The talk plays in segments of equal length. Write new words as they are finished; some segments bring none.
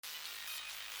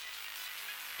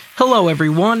Hello,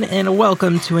 everyone, and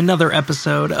welcome to another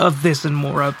episode of This and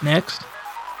More Up Next.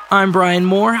 I'm Brian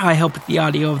Moore. I help with the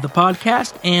audio of the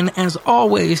podcast, and as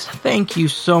always, thank you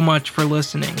so much for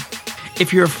listening.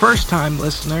 If you're a first-time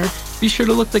listener, be sure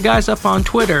to look the guys up on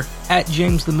Twitter, at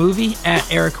James the Movie, at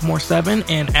EricMoore7,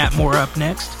 and at More Up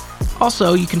Next.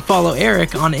 Also, you can follow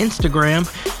Eric on Instagram,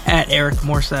 at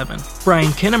EricMoore7.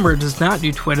 Brian Kinnemer does not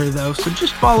do Twitter, though, so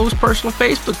just follow his personal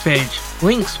Facebook page.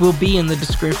 Links will be in the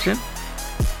description.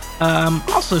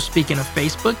 Also, speaking of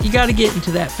Facebook, you got to get into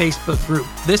that Facebook group,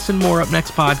 This and More Up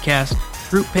Next podcast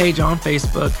group page on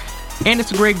Facebook. And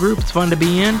it's a great group. It's fun to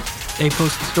be in. They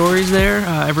post the stories there.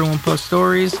 Everyone posts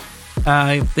stories.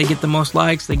 If they get the most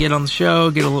likes, they get on the show,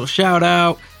 get a little shout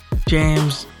out.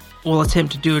 James will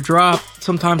attempt to do a drop.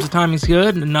 Sometimes the timing's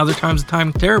good, and other times the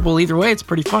timing's terrible. Either way, it's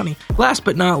pretty funny. Last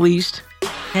but not least,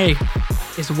 hey,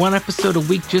 is one episode a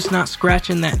week just not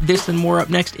scratching that This and More Up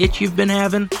Next itch you've been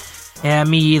having? Yeah,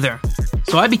 me either.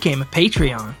 So I became a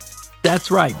Patreon. That's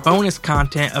right, bonus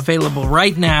content available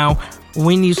right now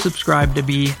when you subscribe to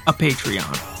be a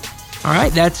Patreon.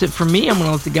 Alright, that's it for me. I'm going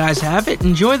to let the guys have it.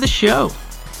 Enjoy the show.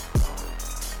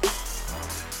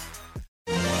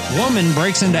 Woman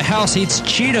breaks into house, eats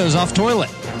Cheetos off toilet.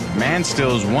 Man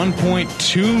steals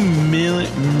 $1.2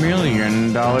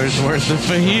 million worth of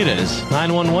fajitas.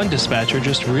 911 dispatcher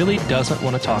just really doesn't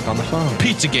want to talk on the phone.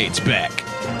 Pizzagate's back,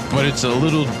 but it's a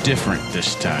little different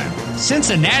this time.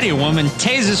 Cincinnati woman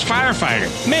tases firefighter.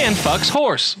 Man fucks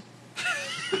horse.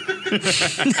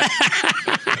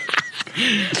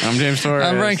 I'm James Torres.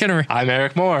 I'm Brian Kinnemer. I'm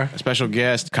Eric Moore. Special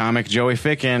guest, comic Joey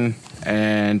Ficken,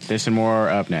 and This and More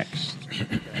up next.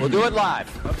 We'll do it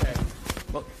live. Okay.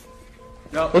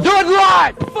 We'll do it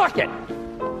live! Fuck it!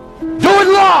 Do it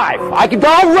live!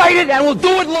 I'll write it and we'll do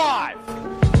it live!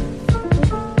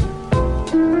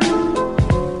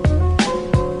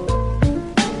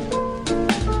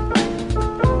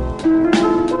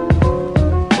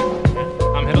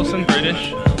 I'm Hiddleston,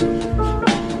 British.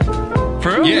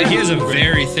 For real? Yeah, he has a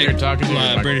very thick British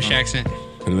microphone. accent.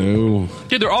 Hello.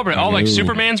 Dude, they're all British. All like Hello.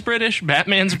 Superman's British,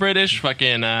 Batman's British,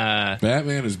 fucking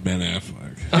Batman is Ben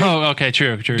Affleck. Oh, okay,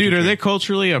 true. Dude, are they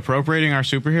culturally appropriating our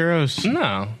superheroes?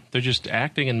 No, they're just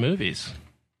acting in movies.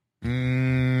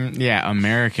 Yeah,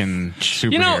 American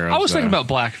superheroes. You know, I was thinking though.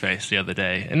 about blackface the other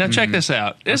day, and now check this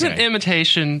out. Isn't Okay.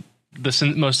 imitation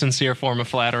the most sincere form of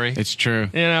flattery? It's true.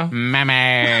 You know?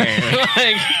 Mama.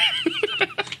 Like,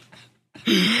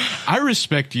 I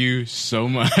respect you so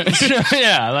much.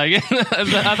 yeah, like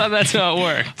I thought that's how it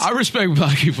worked. I respect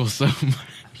black people so much.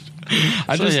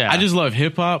 I yeah. just love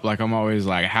hip hop. Like I'm always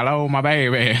like, "Hello, my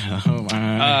baby." Hello,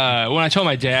 my... When I told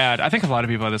my dad, I think a lot of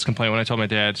people had this complaint. When I told my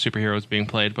dad superhero was being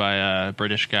played by a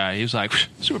British guy, he was like,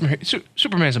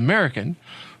 Superman's American.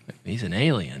 He's an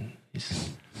alien. He's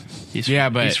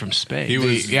from space. He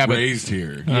was Yeah, but- raised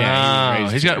here. Yeah,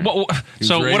 He's got.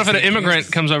 So what if an raised in immigrant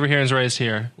Kansas. comes over here and is raised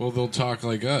here? Well, they'll talk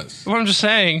like us. Well, I'm just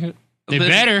saying. They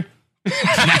better.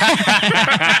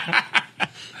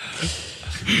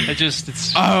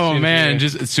 It's. Oh man, weird.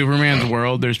 just Superman's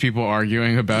world. There's people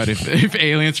arguing about if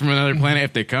aliens from another planet,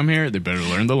 if they come here, they better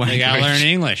learn the language. They gotta learn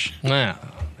English. Yeah.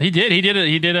 He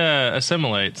did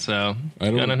assimilate. So I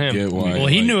good don't on him. get why. Well,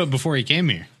 he knew it before he came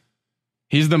here.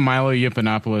 He's the Milo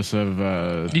Yiannopoulos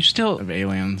of You still. of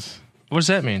aliens, What does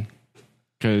that mean?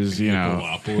 because you know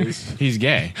Yippoopolis. he's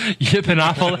gay. Yippin'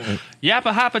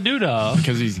 Yappa hoppa doo dah.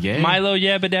 Because he's gay. Milo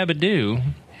yabba dabba doo.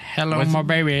 Hello, my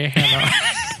baby. Hello.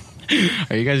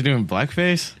 Are you guys doing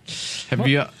blackface?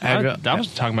 I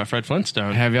was talking about Fred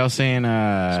Flintstone. Have y'all seen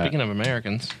Speaking of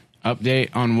Americans, update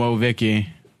on Woah Vicky?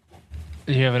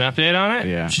 do you have an update on it?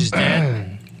 Yeah. She's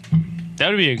dead. That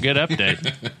would be a good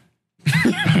update.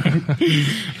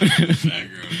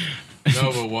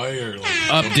 No, but why are like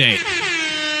Update.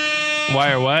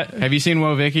 Why or what? Have you seen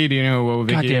Woah Vicky? Do you know who Woah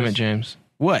Vicky God damn is? it, James.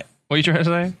 What? What are you trying to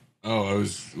say? Oh, I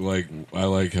was like, I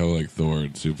like how like Thor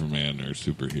and Superman are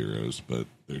superheroes, but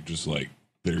they're just like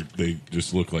they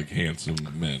just look like handsome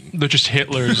men. They're just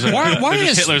Hitler's. Why they're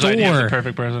just is Hitler's idea of the Thor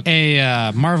perfect person?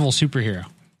 a Marvel superhero?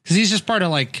 Because he's just part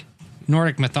of like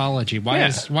Nordic mythology. Why Yeah.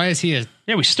 is he a?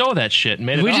 Yeah, we stole that shit and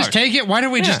made Did it we just ours. take it? Why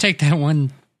don't we Yeah. just take that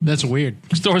one? That's weird.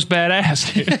 Thor's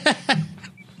badass, dude.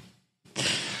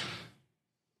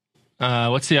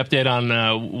 What's the update on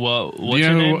what's Do you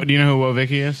her know name? who? Do you know who Woah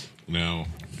Vicky is? No,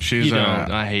 She's You a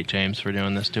don't. I hate James for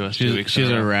doing this to us 2 weeks. she's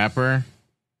in a row. rapper.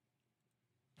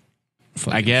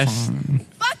 I guess.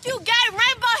 Fuck you, gay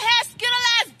rainbow hair skittle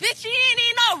ass bitch. You ain't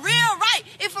even no real right.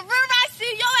 If a real right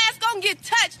see your ass gonna get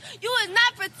touched, you is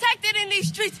not protected in these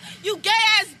streets. You gay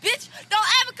ass bitch. Don't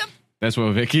ever come. That's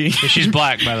Woah Vicky. She's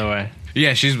black, by the way.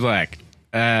 Yeah, she's black.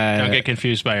 Don't get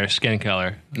confused by her skin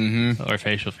color or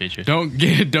facial features. Don't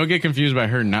get confused by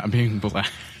her not being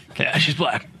black. Yeah, she's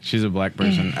black. She's a black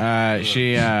person.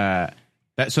 So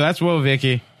that's Will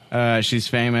Vicky. She's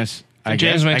famous. I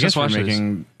James makes us guess we're watch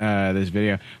making this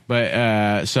video.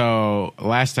 But so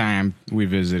last time we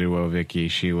visited Will Vicky,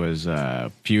 she was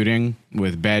feuding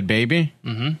with Bad Baby.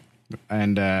 Mm-hmm.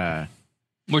 And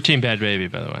we're Team Bad Baby,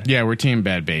 by the way. Yeah, we're Team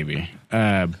Bad Baby.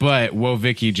 But Will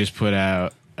Vicky just put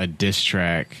out a diss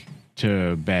track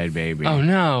to Bad Baby. Oh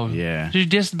no! Yeah, did you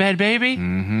diss Bad Baby?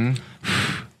 Mm-hmm.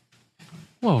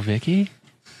 Whoa, Vicky.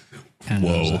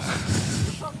 Whoa.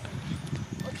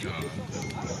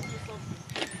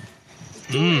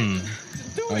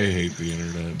 I hate the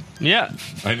internet. Yeah.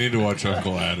 I need to watch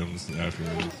Uncle Adams after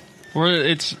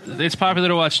this. It's popular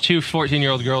to watch two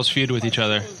 14-year-old girls feud with each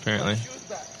other, apparently.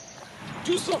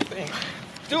 Do something.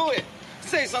 Do it.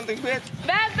 Say something, bitch.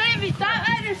 Bad Baby, stop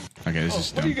letting. Okay, this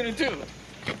is What are you dumb. gonna do?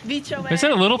 Beat your ass. Is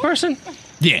that a little person?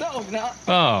 Yeah. No, not.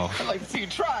 Oh, I'd like to see you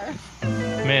try.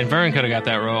 man, Vern could have got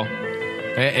that role.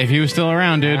 If he was still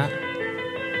around, dude.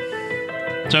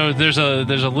 So there's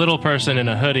a little person in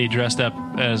a hoodie dressed up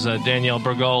as Danielle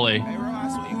Bergoli.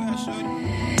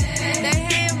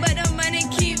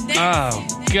 Oh,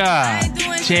 God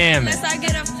damn it. I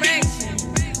get a fraction.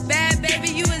 Bad Baby,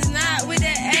 you is not with the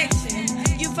action.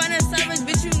 You from the suburbs,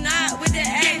 bitch, you not with the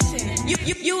action.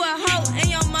 You a hoe and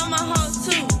your mama hoe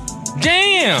too.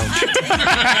 Damn.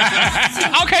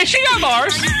 Okay, she got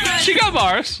bars. She got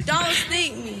bars. Don't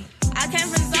sneak me. I came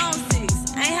from Zone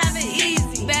 6. I ain't have it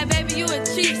easy. Bad Baby, you a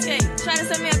cheapskate. Try to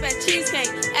set me up at cheesecake.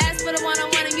 Ask for the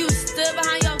one-on-one and you stood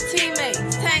behind your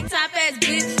teammates. Tank top ass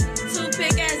bitch.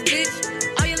 Toothpick ass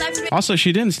bitch. All your life you been. Also,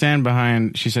 she didn't stand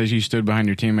behind. She says you stood behind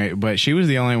your teammate, but she was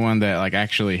the only one that like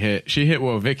actually hit. She hit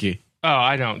Will Vicky. Oh,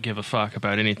 I don't give a fuck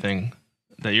about anything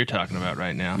that you're talking about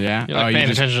right now. Yeah? You're like Oh, you paying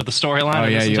just- attention to the storyline Oh,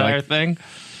 of yeah, this you entire like- thing.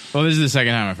 Well, this is the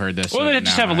second time I've heard this. Well, so they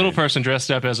just now have a little I- person dressed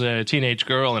up as a teenage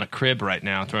girl in a crib right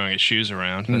now, throwing his shoes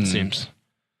around. That seems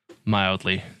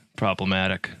mildly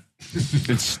problematic.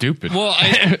 It's stupid. Well,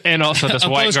 And also this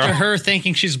white opposed girl. to her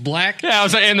thinking she's black. Yeah, I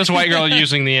was and this white girl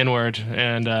using the N-word,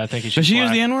 and I think she's Does she use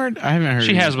black. the N-word? I haven't heard.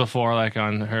 She it. has before, like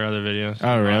on her other videos.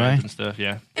 Oh, really? And stuff,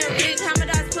 yeah. Rich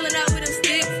Hamadas pulling up with them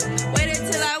sticks.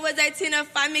 Waited till I was 18 to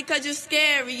find me cause you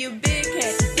scary. You big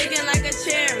head, thinking like a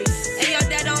cherry. And your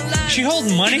dad don't love She you.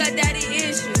 holding money? You got daddy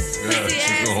issues. Pussy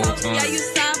she's the whole asshole, yeah, time. you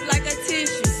soft like a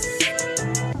tissue.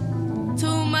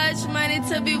 Too much money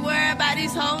to be worried about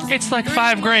these hoes. It's like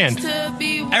 $5,000. To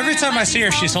be worried Every time I about see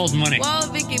her, these she's hoes. holding money. Whoa,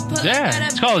 Vicky, pull up Yeah,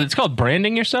 at it's called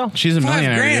branding yourself. She's a $5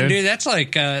 millionaire, grand, dude. dude. That's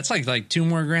like it's like $2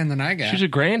 more grand than I got. She's a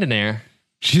grandinaire.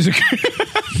 She's a.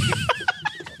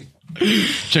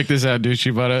 Check this out, dude.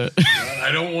 She bought a.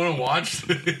 I don't want to watch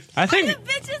this. I think You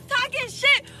bitches talking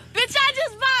shit. Bitch, I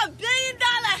just bought $1 billion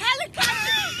helicopter.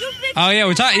 You bitches. Oh yeah,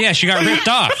 we talked. Yeah, she got ripped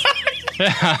off.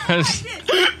 I just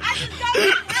got my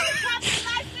helicopter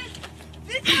license.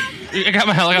 Bitch, I got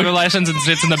my helicopter license and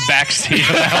sits in the back seat of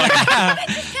the helicopter.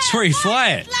 That's where you fly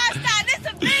it. lifestyle. This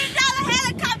 $1 billion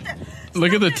helicopter.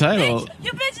 Look at the Stupid title. Bitch.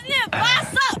 You bitch need to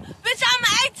boss up. Bitch, I'm an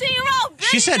 18-year-old.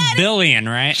 She said billion,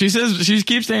 right? She says she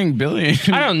keeps saying billion.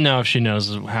 I don't know if she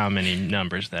knows how many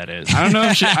numbers that is. I don't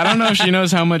know if she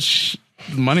knows how much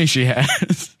money she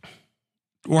has.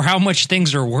 Or how much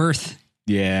things are worth.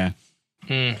 Yeah.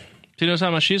 She knows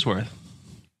how much she's worth.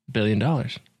 $1 billion.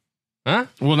 Huh?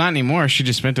 Well, not anymore. She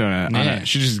just spent it on Yeah. it.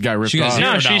 She just got ripped She got off.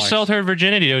 zero. No, she $0. sold her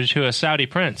virginity to a Saudi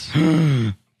prince for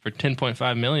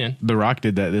 $10.5 million. The Rock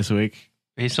did that this week.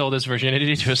 He sold his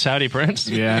virginity to a Saudi prince.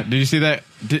 Yeah. Did you see that?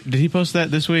 Did he post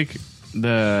that this week? You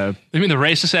mean the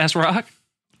racist ass Rock?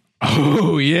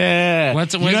 Oh yeah.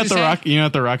 What you know did what he the say? Rock? You know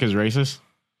what the Rock is racist?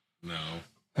 No.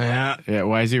 Yeah, Yeah.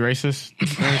 Why is he racist?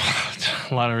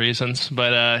 a lot of reasons.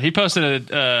 But he posted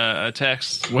a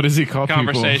text What does he call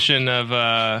conversation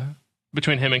of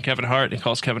between him and Kevin Hart. He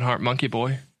calls Kevin Hart Monkey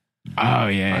Boy. people? Oh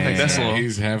yeah. I think that's a little.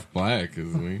 He's half black,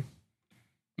 isn't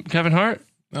Kevin Hart?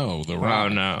 he? No, the Oh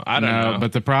Rock. no, I don't no, know.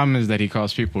 but the problem is that he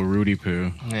calls people Rudy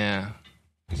Poo. Yeah,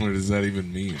 What does that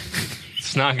even mean?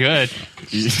 it's not good.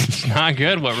 It's not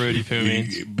good what Rudy Poo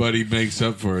means. But he makes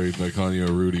up for it by calling you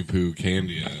a Rudy Poo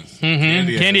candy ass.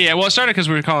 Candy ass. Well, it started because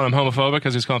we were calling him homophobic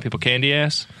because he's calling people candy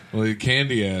ass. Well,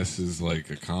 candy ass is like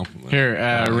a compliment. Here,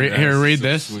 Oh, read that's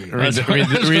this. so sweet. Read, That's read,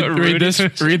 what read, Rudy read this.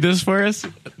 says. Read this for us.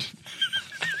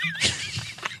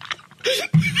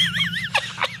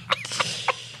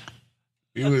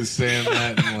 He was saying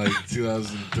that in like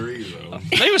 2003, though.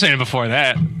 He was saying it before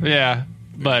that. Yeah,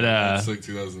 but It's like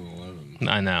 2011.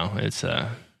 I know it's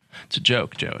a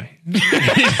joke, Joey.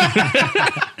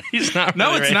 He's not. No,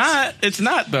 really it's racist. not. It's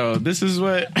not though. This is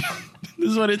what. This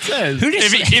is what it says.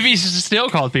 If he still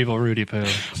called people Rudy Poo.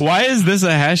 Why is this a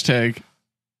hashtag?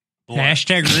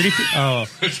 Hashtag Rudy Poo? Oh.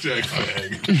 Hashtag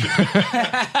fag.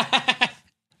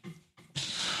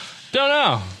 Don't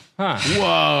know. Huh. Whoa,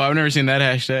 I've never seen that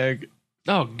hashtag.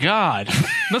 Oh, God.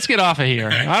 Let's get off of here.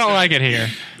 I don't like it here.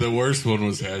 The worst one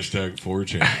was hashtag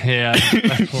 4chan. Yeah,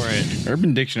 that's right.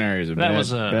 Urban Dictionary is a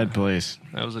bad place.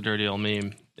 That was a dirty old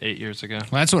meme 8 years ago.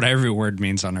 Well, that's what every word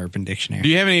means on Urban Dictionary. Do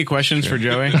you have any questions for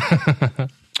Joey?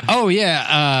 Oh,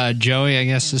 yeah. Joey, I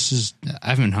guess I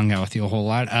haven't hung out with you a whole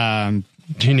lot.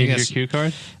 Do you need your cue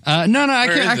card? No, I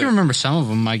can remember some of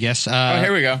them, I guess.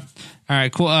 Here we go. All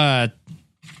right, cool. I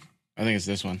think it's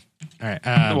this one. All right.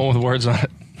 The one with words on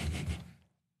it.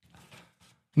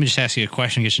 Let me just ask you a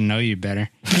question, get to know you better.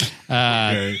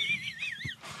 Okay.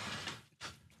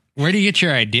 Where do you get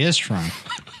your ideas from?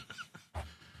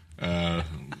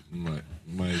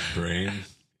 My brain.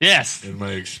 Yes. And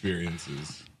my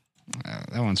experiences.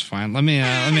 That one's fine. Let me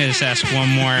just ask one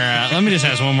more. Let me just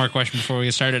ask one more question before we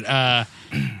get started.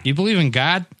 You believe in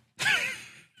God?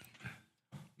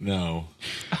 No.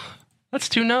 That's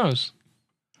 2 no's.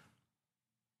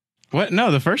 What?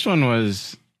 No, the first one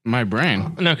was my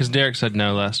brain. No, because Derek said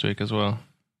no last week as well.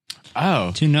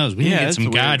 Oh. 2 no's. We need to get that's some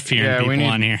weird. God-fearing people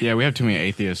on here. Yeah, we have too many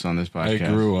atheists on this I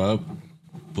podcast. grew up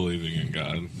believing in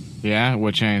God. Yeah?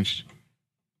 What changed?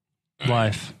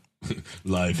 Life.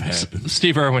 Life happens.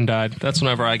 Steve Irwin died. That's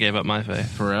whenever I gave up my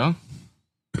faith. For real?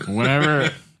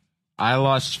 Whenever I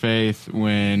lost faith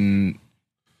when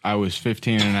I was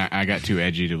 15 and I got too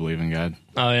edgy to believe in God.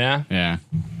 Oh, yeah? Yeah.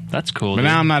 That's cool. But dude.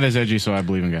 now I'm not as edgy, so I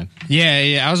believe in God.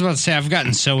 Yeah. I was about to say, I've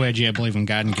gotten so edgy, I believe in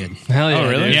God and good. Hell yeah. Oh,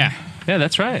 really? Dude. Yeah. Yeah,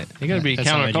 that's right. You got to be That's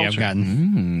how edgy I've counterculture.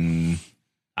 gotten.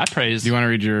 I praise. Do you want to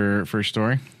read your first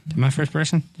story? My first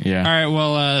person? Yeah. All right,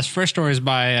 well, this first story is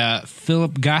by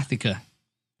Philip Gothica.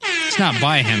 It's not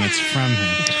by him, it's from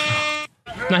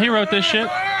him. Now, he wrote this shit.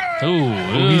 Ooh,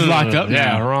 he's locked up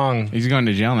Yeah, now. wrong. He's going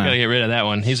to jail now. Gotta get rid of that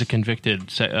one. He's a convicted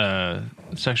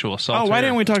sexual assault. Oh, why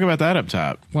didn't we talk about that up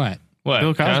top? What? What?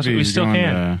 Bill Cosby. We still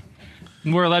can.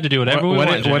 We're allowed to do whatever we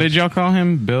want. What did y'all call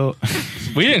him? Bill?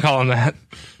 We didn't call him that.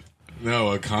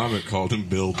 No, a comic called him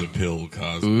Bill the Pill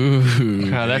Cosby. Ooh.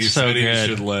 God, that's He so said good. he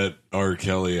should let R.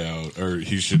 Kelly out, or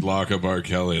he should lock up R.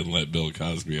 Kelly and let Bill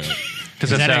Cosby out. Because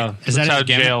that's that how, his how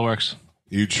gimmick? jail works.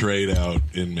 You trade out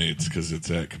inmates because it's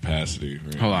at capacity.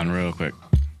 Right? Hold on real quick.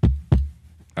 Okay.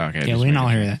 Yeah, just we can making all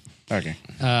sure. hear that. Okay.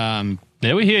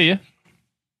 Yeah, we hear you.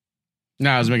 No,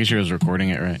 I was making sure I was recording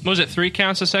it right. What was it 3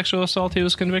 counts of sexual assault he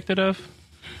was convicted of?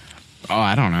 Oh,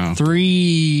 I don't know.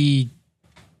 3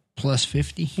 plus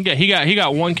 50. He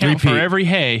got 1 count Repeat. for every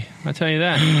hay. I tell you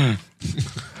that.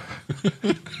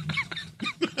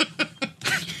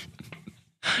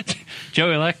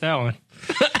 Joey liked that one.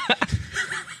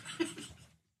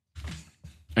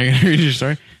 Are you going to read your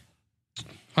story?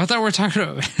 I thought we were talking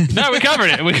about. No, we covered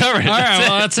it. We covered it. All right, That's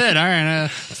well, it. that's it. All right.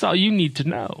 That's all you need to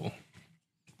know.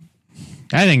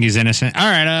 I think he's innocent. All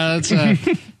right, let's.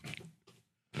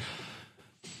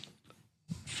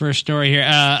 First story here.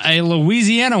 A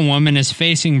Louisiana woman is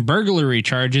facing burglary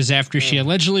charges after she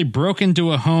allegedly broke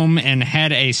into a home and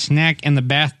had a snack in the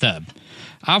bathtub.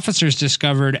 Officers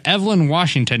discovered Evelyn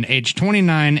Washington, age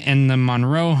 29, in the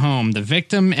Monroe home. The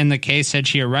victim in the case said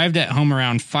she arrived at home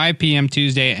around 5 p.m.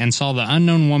 Tuesday and saw the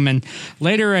unknown woman,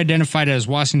 later identified as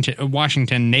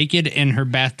Washington, naked in her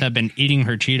bathtub and eating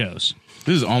her Cheetos.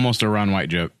 This is almost a Ron White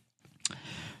joke.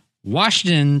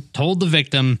 Washington told the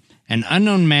victim an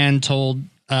unknown man told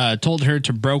her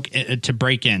to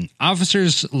break in.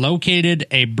 Officers located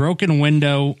a broken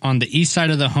window on the east side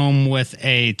of the home with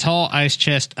a tall ice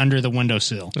chest under the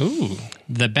windowsill. Ooh.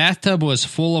 The bathtub was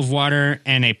full of water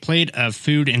and a plate of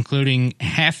food, including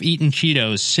half-eaten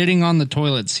Cheetos, sitting on the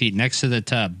toilet seat next to the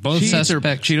tub. Both She eats her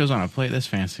suspects. Cheetos on a plate. That's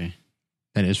fancy.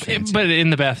 That is fancy. But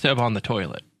in the bathtub on the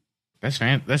toilet. That's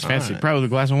fancy. right. Probably with a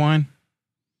glass of wine.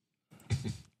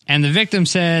 And the victim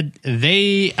said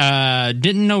they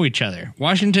didn't know each other.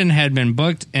 Washington had been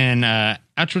booked in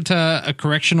Atchita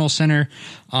Correctional Center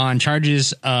on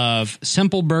charges of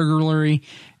simple burglary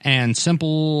and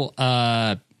simple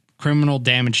criminal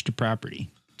damage to property.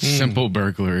 Simple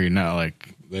burglary, not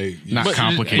like not But-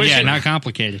 complicated. wait, Yeah, so- not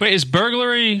complicated. Wait, is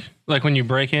burglary like when you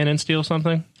break in and steal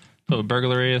something? That's what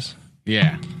burglary is?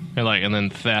 Yeah. And then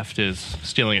theft is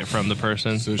stealing it from the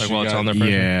person. So like she while it's got on their person.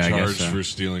 Yeah, I guess charged so. for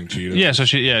stealing Cheetos. Yeah, so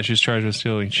she's charged with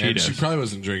stealing And Cheetos. she probably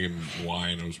wasn't drinking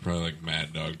wine. It was probably like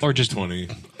Mad Dog. Or just- 20.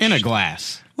 In a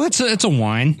glass. Well, it's a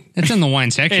wine. It's in the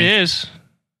wine section. It is.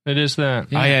 It is that.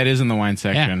 Oh, yeah, it is in the wine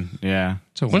section. Yeah.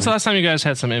 It's a When's the wine. last time you guys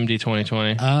had some MD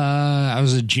 2020? I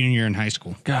was a junior in high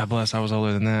school. God bless, I was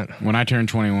older than that. When I turned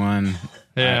 21,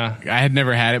 Yeah. I had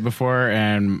never had it before,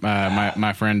 and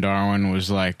my friend Darwin was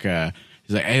like, he's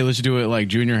like, hey, let's do it like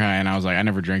junior high. And I was like, I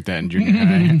never drank that in junior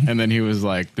high. And then he was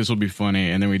like, this will be funny.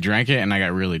 And then we drank it, and I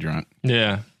got really drunk.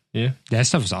 Yeah. Yeah. That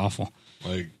stuff is awful.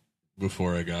 Like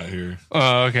before I got here.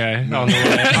 Oh, okay. On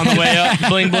the way up,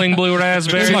 bling bling blue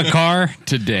raspberry. Here's my car.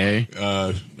 Today.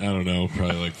 I don't know,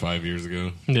 probably like 5 years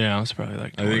ago. Yeah, it was probably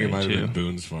like I think it might have 22. been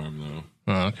Boone's Farm though.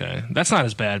 Oh, okay. That's not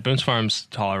as bad. Boone's Farm's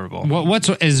tolerable.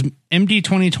 Is MD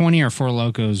 2020 or Four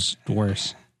Locos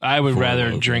worse I would Four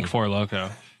rather Loko. drink Four Loko.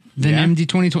 than MD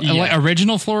 2020? Yeah. Like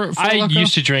original Four I Loko?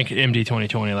 used to drink MD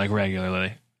 2020 like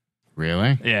regularly.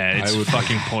 Really? Yeah, it's I would-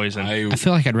 fucking poison. I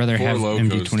feel like I'd rather Four have Loko MD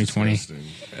is 2020. disgusting.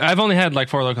 I've only had like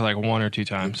Four Loko like 1 or 2 It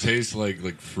times. tastes like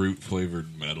fruit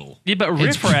flavored metal. Yeah, but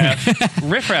Riff Raff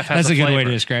has That's a good way flavor.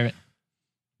 to describe it.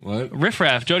 What? Riff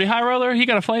Raff, Jody High Roller, he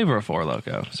got a flavor of Four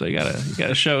Loko, so you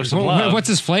gotta show some love. What's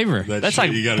his flavor? That's shit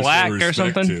like you gotta black show or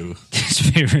respect something? to. His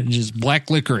favorite is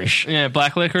black licorice. Yeah,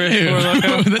 black licorice Four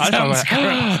Loko. That sounds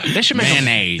gross. They should make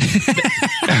Mayonnaise.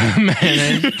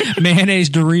 Mayonnaise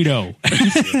Dorito.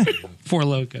 Four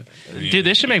Loko. dude.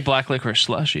 They should make black licorice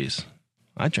slushies.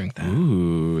 I drink that.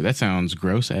 Ooh, that sounds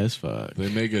gross as fuck. They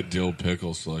make a dill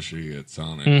pickle slushy at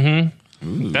Sonic.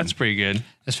 That's pretty good.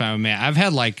 That's fine with me. I've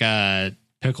had like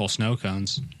pickle snow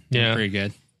cones. They're Yeah. pretty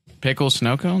good. Pickle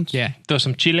snow cones? Yeah. Throw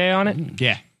some chile on it.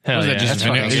 Yeah. Hell What is yeah, that just that's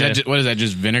vinegar? fucking good. What is that?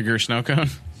 Just vinegar snow cone?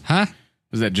 Huh?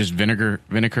 Is that just vinegar?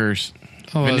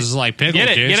 Oh, this is like pickle Get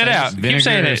it, juice. get it out. Vinegar Keep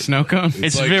saying it. snow cone?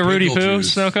 It's like Rudy pickle Poo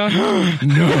juice. snow cone.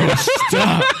 No,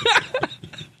 stop.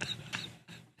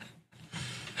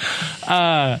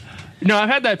 No, I've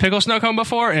had that pickle snow cone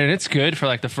before, and it's good for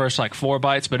like the first like 4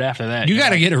 bites, but after that, You got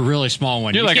to get a really small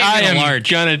one. You're You like, can't I get am a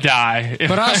large. gonna die.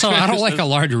 But also, I don't like a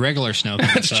large regular snow cone.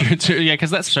 That's true too. Yeah,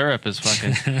 because that syrup is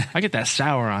fucking. I get that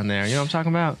sour on there. You know what I'm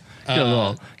talking about? Get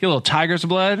a little tiger's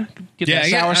blood. Get Yeah, that I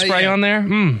sour get- spray yeah. on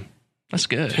there. That's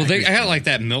good. Well, I got like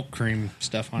that milk cream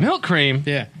stuff on Milk cream. it.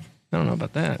 Yeah. I don't know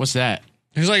about that. What's that?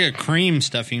 There's like a cream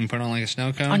stuff you can put on like a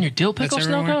snow cone. On your dill That's pickle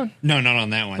snow everywhere. cone? No, not on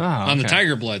that one. Oh, On the okay.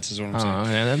 Tiger Bloods is what I'm saying. Oh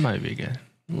yeah, that might be good.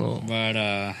 A little. But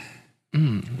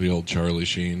The old Charlie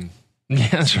Sheen. Yeah,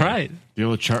 that's right. The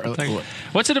old Charlie.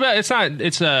 What's it about? It's not.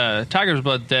 It's Tiger's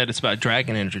Blood Dead. It's about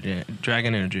dragon energy.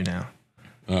 Dragon energy now,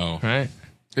 Oh. right?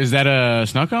 Is that a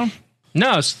snow cone?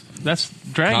 No, that's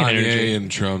dragon Kanye energy. and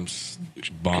Trump's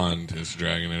bond is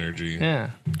Dragon Energy. Yeah,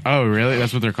 Oh, really?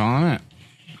 That's what they're calling it?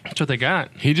 that's what they got.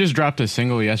 He just dropped a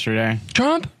single yesterday.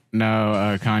 Trump.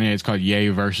 No, Kanye. It's called Ye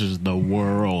versus the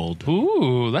World.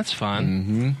 Ooh, that's fun.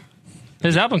 Mm-hmm.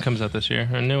 His album comes out this year,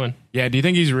 a new one. Yeah, do you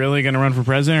think he's really going to run for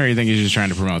president, or do you think he's just trying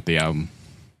to promote the album?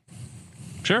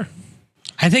 Sure.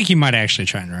 I think he might actually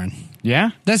try and run. Yeah?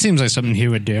 That seems like something he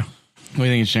would do. What do you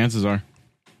think his chances are?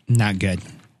 Not good.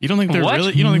 You don't think they're What?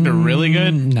 really? You don't think they're really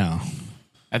good? No.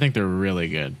 I think they're really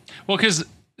good. Well, because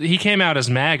he came out as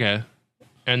MAGA,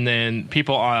 and then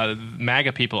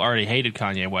MAGA people already hated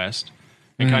Kanye West,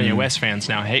 and Kanye West fans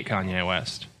now hate Kanye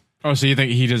West. Oh, so you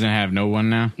think he doesn't have no one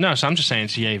now? No, so I'm just saying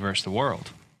it's Ye versus the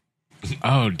world.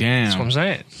 Oh, damn. That's what I'm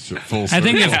saying. Full I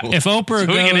think circle. if Oprah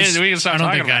We can, goes, we can start I don't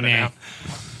talking think about it Kanye. now.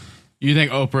 You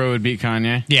think Oprah would beat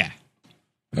Kanye? Yeah.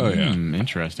 Oh yeah.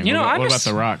 Interesting. You know, what I'm about just-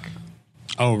 The Rock?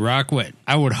 Oh, Rock would.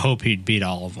 I would hope he'd beat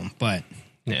all of them, but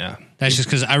Yeah. that's just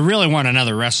because I really want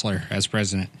another wrestler as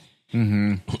president.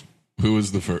 Who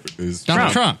was the first? Is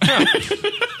Donald Trump.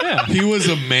 He was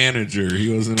a manager.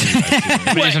 He wasn't a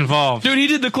wrestler. But he's involved. Dude, he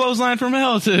did the clothesline from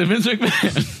hell to Vince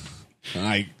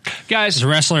McMahon. Guys, He's a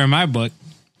wrestler in my book.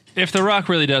 if The Rock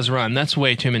really does run, that's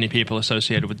way too many people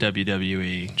associated with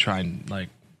WWE trying, like,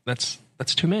 that's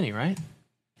too many, right?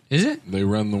 Is it? They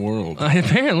run the world.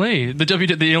 Apparently.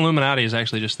 The Illuminati is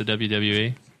actually just the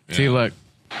WWE. See, look.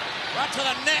 Right to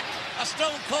the neck of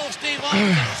Stone Cold Steve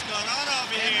Austin. What's going on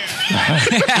over here?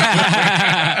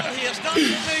 He is not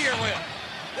familiar with.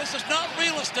 This is not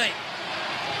real estate.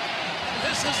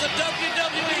 This is the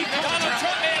WWE. Donald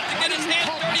Trump may have to get his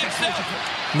hands dirty himself.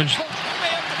 He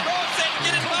may have to go and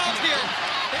get involved here.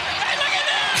 Hey, look at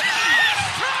that!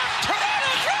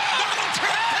 Donald Trump! Donald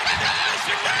Trump taking down Vince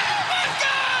McMahon! Oh, my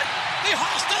God! The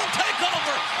hostile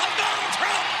takeover of Donald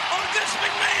Trump on Vince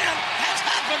McMahon has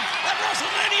happened at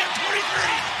WrestleMania 23.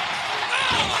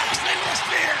 Oh, Lashley was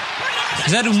fear.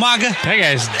 Is that Umaga? That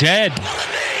guy's dead.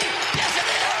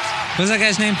 What's that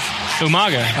guy's name?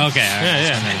 Umaga. Okay. all right.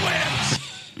 Yeah.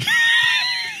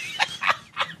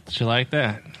 Did you like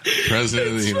that?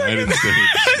 President of the United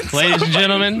States. Ladies and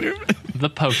gentlemen, the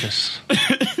POTUS.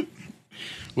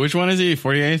 Which one is he?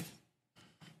 48th?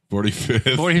 45th.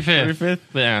 45th. 45th?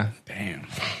 Yeah. Damn.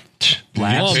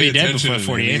 We'll all Pay be dead attention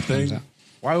before to 48 anything? comes out.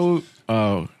 Why would...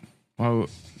 Oh.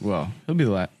 Well, he'll be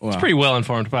the last. Well, It's a pretty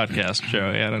well-informed podcast,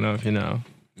 Joey. I don't know if you know.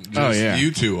 Yeah.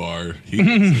 You two are.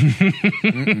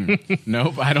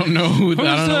 Nope, I don't know. I don't know which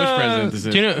president this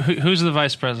is. Do you know who's the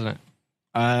vice president?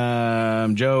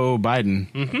 Joe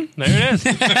Biden. Mm-hmm. There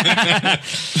it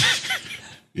is.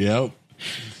 Yep.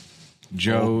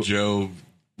 Joe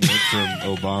went from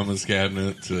Obama's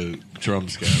cabinet to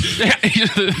Trump's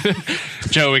cabinet.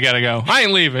 Joe, we gotta go. I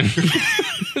ain't leaving.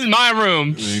 This is my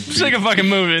room. Sick of fucking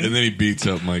moving. And then he beats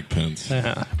up Mike Pence.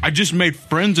 Yeah. I just made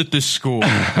friends at this school.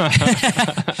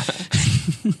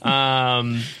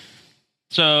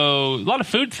 So a lot of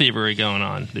food thievery going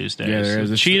on these days. Yeah, there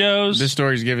is. Cheetos. This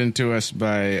story's given to us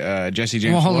by Jesse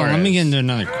James. Well, hold on. Flores. Let me get into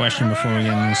another question before we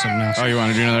get into something else. Oh, you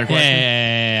want to do another question?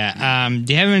 Yeah.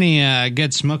 Do you have any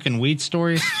good smoking weed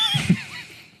stories?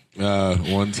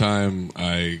 One time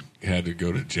I had to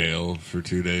go to jail for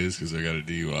 2 days because I got a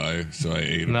DUI, so I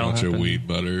ate a bunch of weed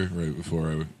butter right before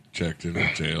I checked in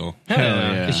at jail. Hell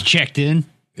yeah. Just checked in.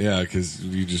 Yeah, because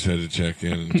you just had to check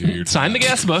in and do your Sign the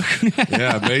guest book.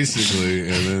 Yeah, basically.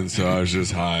 And then so I was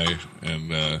just high,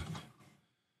 and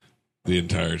the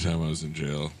entire time I was in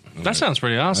jail. That sounds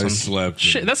pretty awesome. I slept.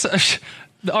 Shit, that's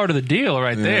the art of the deal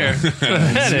right there.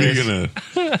 That is. Speaking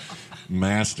of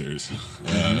masters,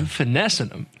 Finessing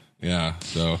them. yeah.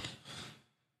 So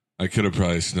I could have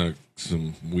probably snuck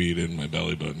some weed in my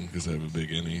belly button because I have a big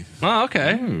innie. Oh,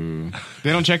 okay.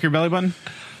 They don't check your belly button?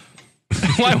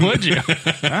 Why would you?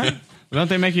 Huh? Don't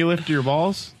they make you lift your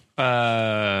balls?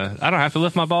 I don't have to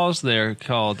lift my balls. They're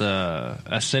called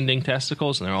ascending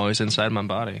testicles, and they're always inside my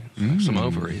body. Some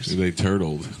ovaries. They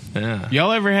turtled. Yeah.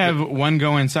 Y'all ever have one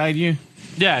go inside you?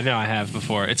 Yeah, no, I have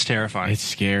before. It's terrifying. It's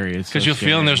scary. It's Because so you'll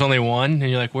scary. feel and there's only one, and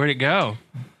you're like, where'd it go?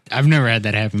 I've never had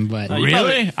that happen, but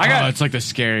Really? I got- it's like the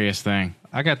scariest thing.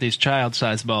 I got these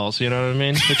child-sized balls. You know what I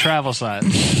mean? The travel size.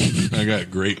 I got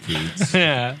grapefruits.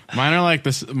 Yeah. Mine are like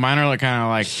this. Mine are like kind of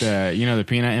like the the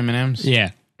peanut M&Ms.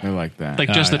 yeah. They're like that. Like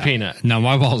just the peanut. No,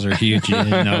 my balls are huge.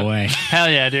 No way. Hell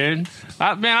yeah, dude.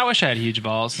 I wish I had huge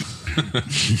balls.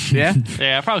 yeah.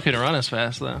 Yeah, I probably couldn't run as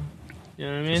fast, though. You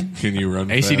know what I mean? Can you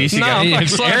run AC/DC No, got I'm like,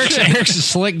 Eric's a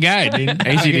slick guy, dude.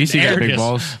 AC/DC got big Eric is-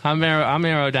 balls. I'm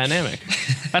aerodynamic.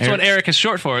 That's what Eric is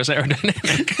short for, is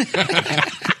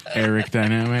aerodynamic. Eric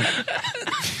Dynamic.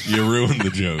 You ruined the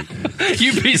joke.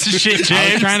 You piece of shit, James.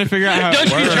 I was trying to figure out how Don't it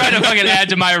you worked. try to fucking add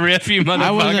to my riff, you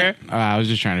motherfucker. I was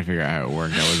just trying to figure out how it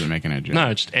worked. I wasn't making a joke.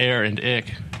 No, just air and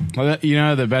ick. Well, you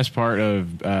know the best part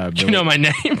of Do you know my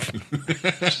name?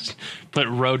 Just put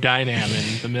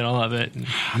Rodynam in the middle of it.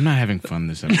 I'm not having fun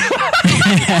this episode.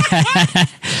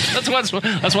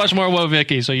 Let's watch more Woah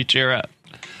Vicky so you cheer up.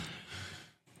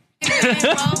 You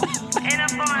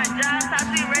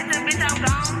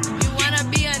wanna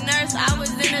be a nurse? I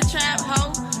was in a trap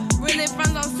hoe. Really from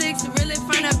zone 6, really from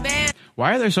the band.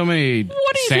 Why are there so many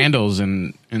sandals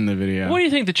in the video? What do you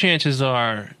think the chances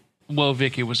are Woah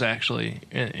Vicky was actually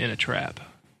in a trap?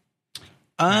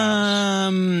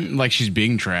 Like she's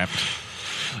being trapped.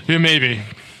 Yeah, maybe.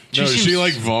 No, she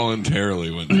like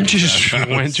voluntarily went to Just that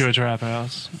went house. to a trap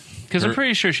house. Because I'm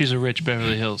pretty sure she's a rich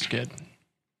Beverly Hills kid.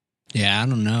 Yeah, I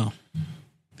don't know.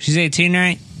 She's 18,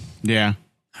 right? Yeah.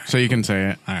 So you can say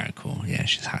it. All right, cool. Yeah,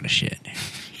 she's hot as shit.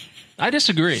 I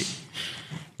disagree.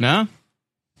 No?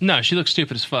 No, she looks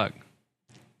stupid as fuck.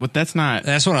 But that's not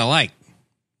That's what I like.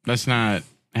 has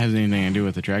anything to do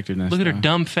with attractiveness. Look at her though.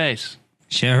 dumb face.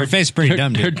 Her face is pretty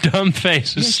dumb, Her dude. dumb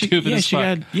face is stupid as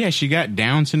fuck. She got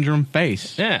Down syndrome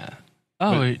face. Yeah.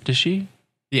 Oh, does she?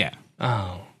 Yeah.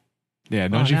 Oh. Yeah,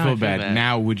 don't you now I feel feel bad? bad.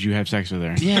 Now would you have sex with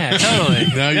her? Yeah, totally.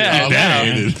 Now you're Yeah,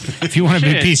 obligated. If you want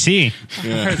to be Shit. PC.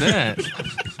 I heard that.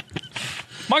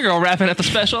 My girl rapping at the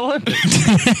Special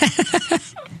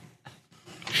Olympics.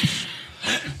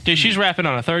 Dude, she's rapping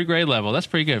on a 3rd grade level. That's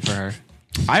pretty good for her.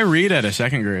 I read at a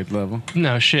 2nd grade level.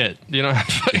 No shit. You know.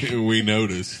 We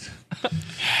noticed.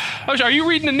 Oh, are you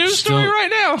reading a news story right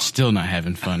now? Still not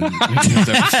having fun.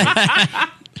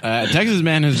 A Texas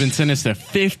man has been sentenced to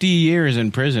 50 years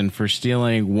in prison for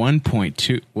stealing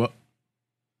 1.2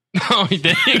 Oh,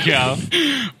 there you go.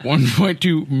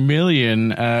 1.2 million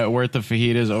worth of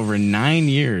fajitas over 9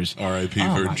 years. R.I.P.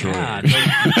 Oh, for my Troy. God.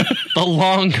 The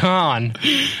long con.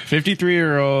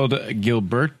 53-year-old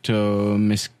Gilberto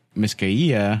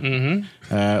Miscaia. Mm-hmm.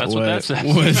 That's what that says.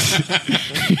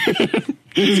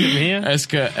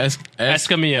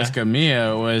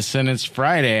 Escamilla was sentenced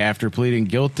Friday after pleading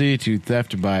guilty to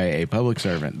theft by a public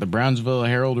servant. The Brownsville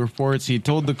Herald reports he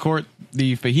told the court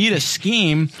the fajita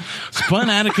scheme spun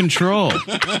out of control.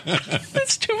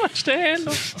 That's too much to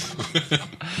handle.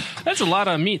 That's a lot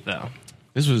of meat, though.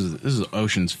 This is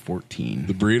Ocean's 14.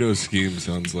 The burrito scheme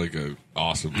sounds like a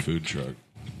awesome food truck.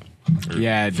 Or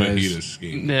Yeah, it does. fajita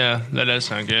scheme. Yeah, that does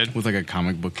sound good. With like a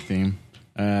comic book theme.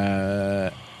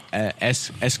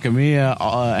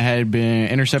 Escamilla had been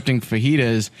intercepting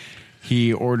fajitas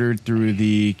he ordered through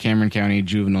the Cameron County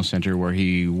Juvenile Center where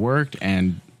he worked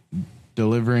and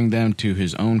delivering them to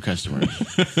his own customers.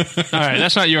 All right,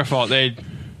 that's not your fault.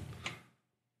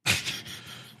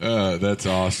 That's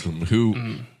awesome.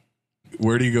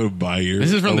 Where do you go to buy your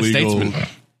This is from the illegal, Statesman.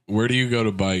 Where do you go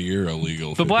to buy your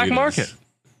illegal The black fajitas? market.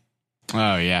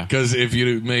 Oh, yeah. Because if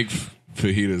you make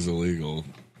fajitas illegal,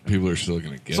 people are still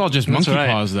going to get It's all just monkey right.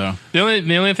 paws, though. The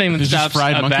only thing that It's just stops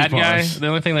fried a monkey bad guy, paws. the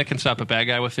only thing that can stop a bad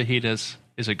guy with fajitas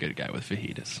is a good guy with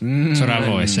fajitas. That's what I've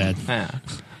always said. Yeah,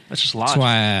 that's just That's logic.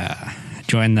 why I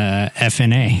joined the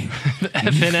FNA. The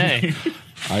FNA.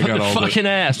 I got all fucking the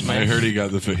ass, man. I heard he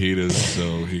got the fajitas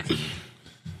so he could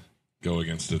go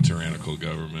against a tyrannical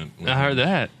government. I heard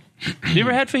that. You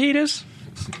ever had fajitas?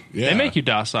 Yeah. They make you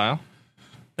docile.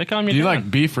 They calm you Do you down.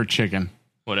 like beef or chicken?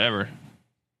 Whatever.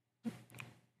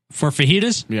 For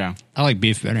fajitas, Yeah. I like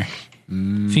beef better. If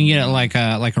you can get it like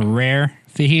a rare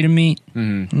fajita meat,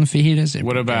 the fajitas.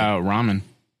 What about ramen?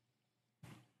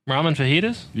 Ramen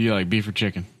fajitas? Do you like beef or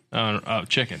chicken? Oh,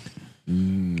 chicken.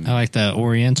 I like the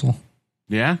Oriental.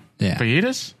 Yeah? Yeah.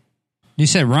 Fajitas? You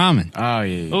said ramen. Oh,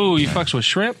 yeah. Oh, you fucks with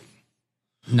shrimp?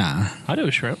 Nah. I do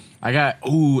a shrimp.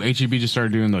 HEB just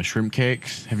started doing those shrimp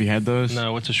cakes. Have you had those?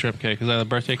 No, what's a shrimp cake? Is that a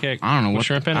birthday cake? I don't know With what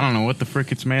shrimp in it? I don't know what the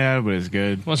frick it's made out of, but it's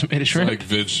good. Wasn't made of It's shrimp. like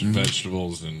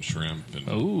vegetables and shrimp and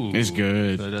Ooh, It's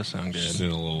good. That does sound just good.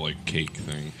 in a little like cake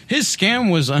thing. His scam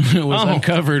was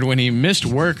uncovered when he missed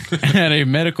work at a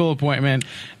medical appointment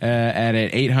at an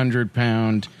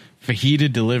 800-pound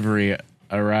fajita delivery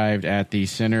arrived at the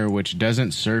center, which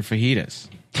doesn't serve fajitas.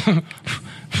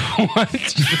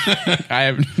 What? I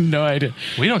have no idea.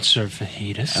 We don't serve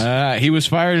fajitas. He was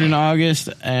fired in August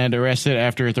and arrested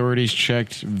after authorities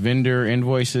checked vendor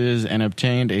invoices and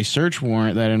obtained a search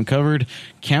warrant that uncovered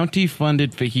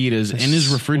county-funded fajitas in his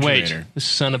refrigerator. Wait, this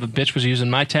son of a bitch was using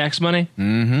my tax money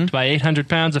to buy 800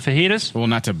 pounds of fajitas? Well,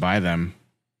 not to buy them.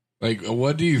 Like,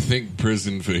 what do you think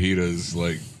prison fajitas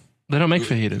like? They don't make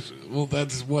fajitas. Well,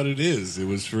 that's what it is. It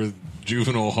was for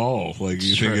juvenile hall. Like,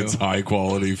 you think true. it's high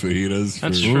quality fajitas?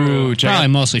 That's for, true. Probably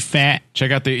mostly fat.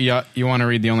 Check out the. You want to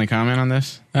read the only comment on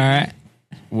this? All right.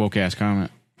 Woke ass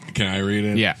comment. Can I read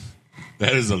it? Yeah.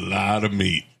 That is a lot of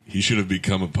meat. He should have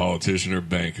become a politician or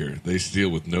banker. They steal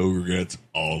with no regrets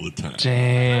all the time.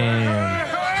 Damn.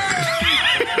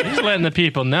 He's letting the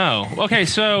people know. Okay,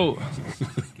 so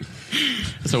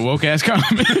It's a woke ass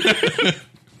comment.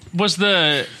 was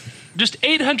the just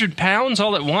 800 pounds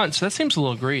all at once? That seems a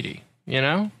little greedy, you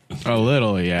know? A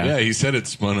little, yeah. Yeah, he said it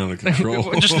spun out of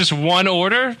control. Just this one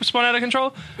order spun out of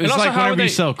control? And It's also, like how whenever they, you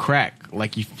sell crack,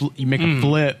 like you make a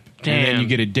flip, and then Damn. you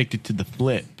get addicted to the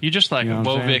flip. You just like, You know what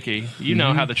whoa, I'm saying? Vicky, you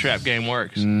know how the trap game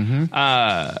works.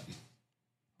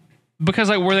 Because,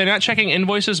 like, were they not checking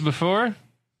invoices before?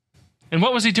 And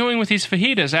what was he doing with these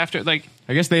fajitas after, like,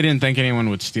 I guess they didn't think anyone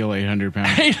would steal 800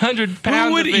 pounds. 800 pounds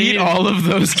Who would of eat fajitas? all of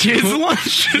those kids'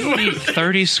 lunch? Who would eat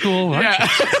 30 school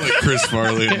lunches? Like Chris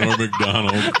Farley and Norm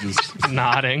Macdonald. Just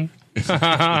Nodding.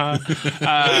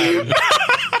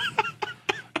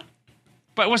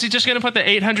 But was he just going to put the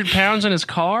 800 pounds in his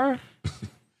car?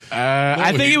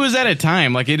 I think it was at a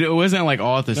time. Like it wasn't like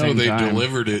all at the no, same they time.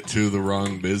 delivered it to the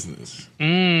wrong business.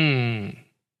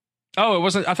 Oh, it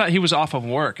wasn't. I thought he was off of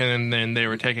work, and then they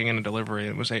were taking in a delivery.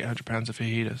 And it was 800 pounds of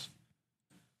fajitas.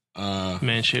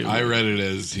 Man, shoot. I read it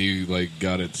as he like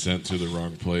got it sent to the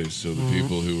wrong place. So the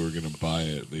people who were going to buy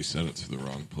it, they sent it to the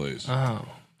wrong place. Oh.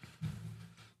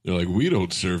 They're like, we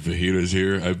don't serve fajitas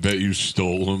here. I bet you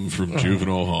stole them from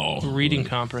juvenile hall. Reading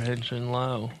comprehension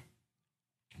low.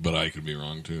 But I could be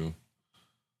wrong too.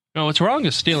 No, what's wrong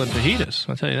is stealing fajitas.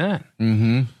 I'll tell you that.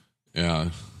 Mm-hmm. Yeah.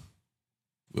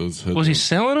 Those Was he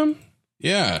selling them?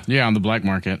 Yeah. Yeah, on the black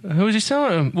market. Who was he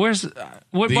selling them? Where's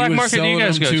what He black was market do you selling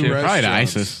guys them go to to? Probably to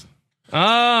restaurants. ISIS.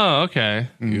 Oh, okay.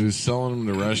 He was selling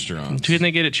them to restaurants. Couldn't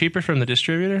they get it cheaper from the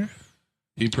distributor?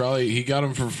 He got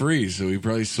them for free, so he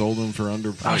probably sold them for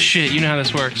underpriced. Oh shit! You know how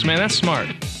this works, man. That's smart.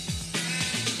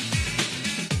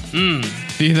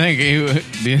 Do you think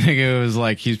it was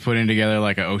like he's putting together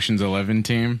like an Ocean's 11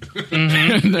 team?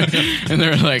 Mm-hmm. and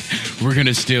they're like, we're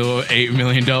gonna steal $8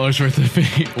 million worth of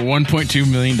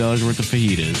 $1.2 million worth of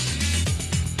fajitas,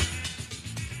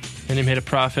 And he made a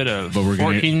profit of but we're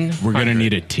gonna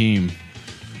need a team.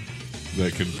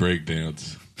 That can break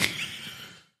dance.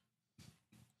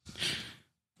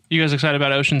 You guys excited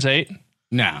about Ocean's 8?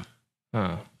 No,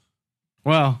 Oh.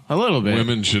 well, a little bit.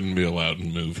 Women shouldn't be allowed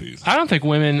in movies. I don't think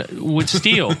women would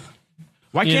steal.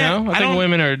 Why You can't know? I think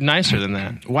women are nicer than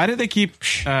that. Why do they keep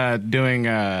doing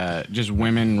just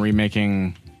women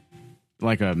remaking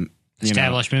like a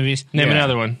Established movies? Name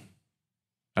another one.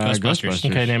 Ghostbusters.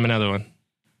 Okay, name another one.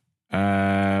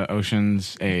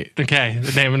 Ocean's 8. Okay,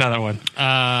 name another one.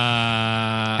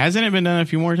 Hasn't it been done a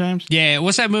few more times? Yeah,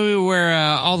 what's that movie where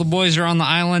all the boys are on the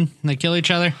island and they kill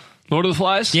each other? Lord of the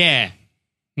Flies? Yeah.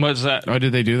 What's that? Oh,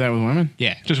 did they do that with women?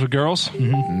 Yeah. Just with girls?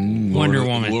 Wonder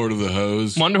Woman. Lord of the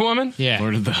Hose. Wonder Woman? Yeah.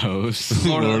 Lord of the Hose.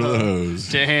 Lord of the Hose.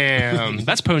 Damn.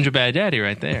 That's Punja Bad Daddy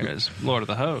right there, is Lord of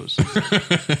the Hose.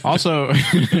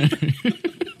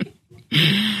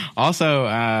 Also,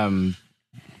 I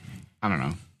don't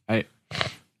know.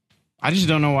 I just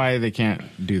don't know why they can't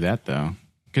do that though,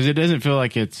 because it doesn't feel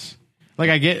like it's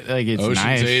like I get like it's Ocean's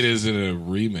nice. 8 isn't a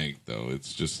remake though.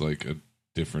 It's just like a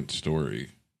different story.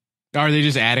 Are they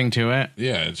just adding to it?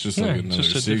 Yeah, it's just like another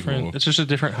sequel. It's just a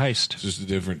different heist. It's just a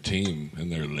different team and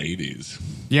they're ladies.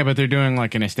 Yeah, but they're doing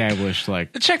like an established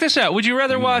like. Check this out. Would you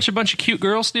rather watch a bunch of cute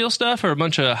girls steal stuff or a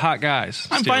bunch of hot guys?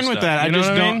 I'm steal fine with stuff? that. You know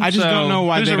what I just don't know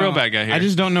why who's they the real don't- bad guy here? I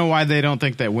just don't know why they don't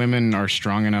think that women are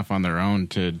strong enough on their own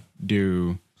to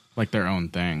do like their own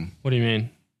thing. What do you mean?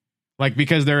 Like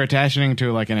because they're attaching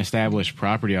to like an established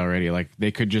property already. Like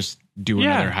they could just do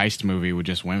Yeah. another heist movie with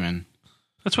just women.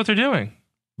 That's what they're doing.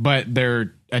 But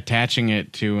they're attaching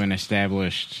it to an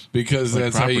established Because like,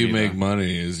 that's how you property, make though.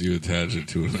 money is you attach it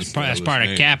to an That's established part of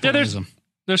name. capitalism.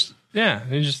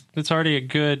 It's already a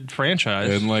good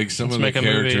franchise. And like some Let's of the make a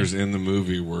movie. characters in the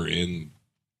movie were in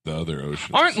the other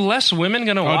Oceans. Aren't less women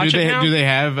going to watch it now? do they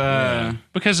have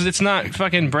Because it's not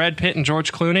fucking Brad Pitt and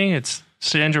George Clooney. It's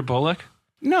Sandra Bullock.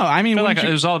 No, I mean I feel like wouldn't it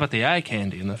you, was all about the eye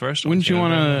candy in the first one. wouldn't you know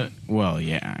what I mean? want to well,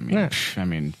 yeah, Yeah. I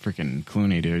mean freaking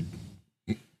Clooney, dude.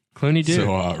 Clooney did. so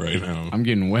hot right now. I'm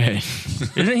getting wet.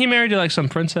 Isn't he married to like some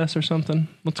princess or something?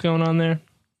 What's going on there?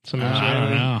 Some I don't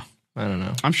know. I don't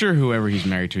know. I'm sure whoever he's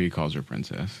married to, he calls her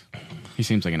princess. He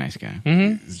seems like a nice guy.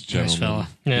 He's a gentleman. Nice fella.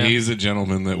 Yeah. He's a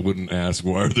gentleman that wouldn't ask,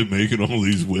 why are they making all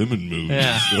these women movies?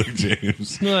 Yeah. Like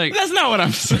James. Like, That's not what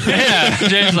I'm saying. yeah,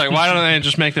 James is like, why don't they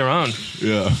just make their own?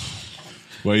 Yeah.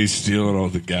 Why he's stealing all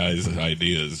the guys'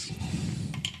 ideas.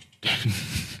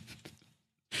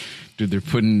 Dude, they're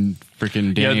putting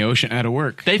freaking Danny Yeah. Ocean out of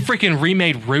work. They freaking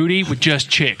remade Rudy with just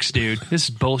chicks, dude. This is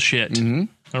bullshit.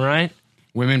 All right?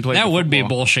 Women play That would be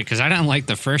football. bullshit because I didn't like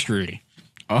the first Rudy.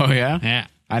 Oh yeah? Yeah.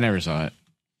 I never saw it.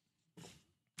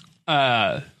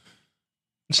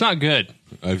 It's not good.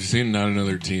 I've seen Not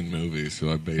Another Teen movie,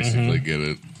 so I basically get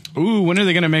it. Ooh, when are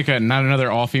they gonna make not another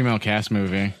all female cast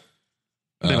movie?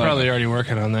 They're probably already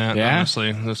working on that, Yeah?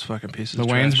 honestly. Those fucking pieces The of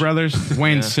Wayans trash. brothers?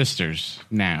 Wayans sisters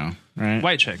now, right?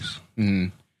 White chicks.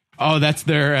 Oh, that's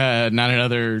their not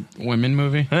another women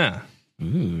movie? Yeah.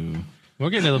 Ooh. We're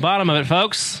getting to the bottom of it,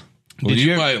 folks. Well, Did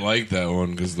you you- might like that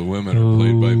one because the women are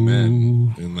played by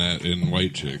men in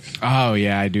White Chicks. Oh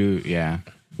yeah, I do. Yeah.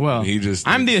 Well, He just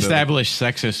I'm the thinks that- established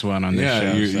sexist one on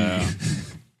this Yeah, show.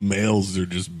 males are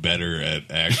just better at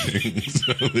acting,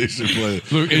 so they should play.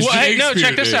 Look, it's, Well, hey, no,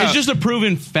 check this out. it's just a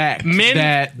proven fact Men-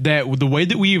 that the way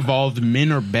that we evolved,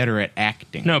 men are better at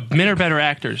acting. No, men are better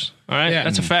actors. All right? Yeah.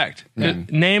 That's a fact. Yeah.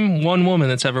 Name one woman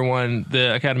that's ever won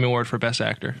the Academy Award for Best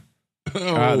Actor.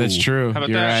 That's true. How about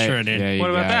You're that? right. Sure, dude. Yeah, you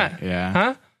What about got that? it. Yeah.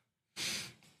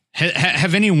 Huh?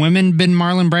 Have any women been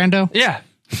Marlon Brando? Yeah.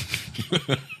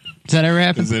 Does that ever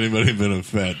happen? Has anybody been a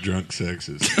fat drunk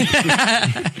sexist?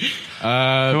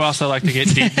 Who also like to get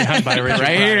deep down by Richard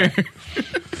Right Pryor. here.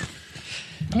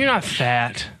 You're not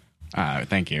fat.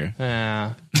 Thank you.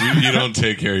 Yeah, you don't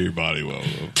take care of your body well,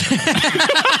 though.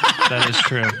 that is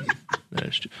true. That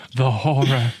is true. The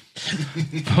horror.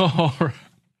 The horror.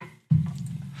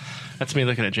 That's me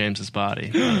looking at James's body,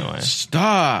 by the way.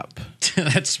 Stop.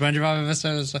 That SpongeBob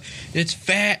episode was like, it's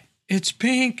fat, it's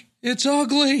pink, it's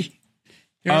ugly.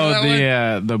 You remember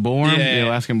that one? The bullworm, Yeah. the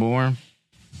Alaskan bullworm,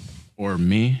 or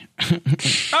me.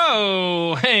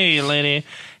 Oh, hey, lady.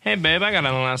 Hey, babe, I got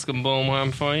an Alaskan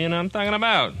bullworm for you. You know what I'm talking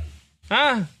about?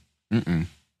 Huh? Mm-mm.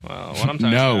 Well, what I'm talking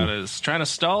No. about is trying to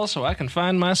stall so I can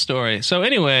find my story. So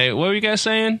anyway, what were you guys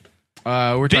saying?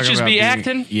 We're talking Bitches about be being-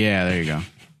 acting? Yeah, there you go.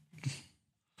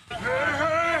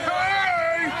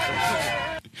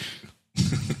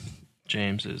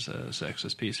 James is a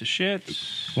sexist piece of shit.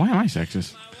 Why am I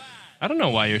sexist? I don't know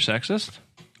why you're sexist.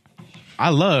 I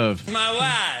love. My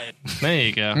wife. There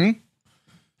you go.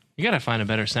 You got to find a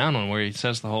better sound one where he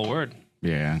says the whole word.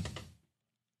 Yeah.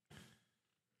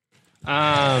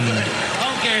 I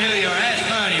don't care who you are. That's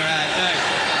funny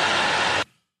right there.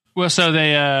 Well, so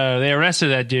they arrested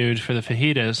that dude for the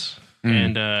fajitas,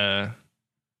 and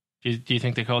do you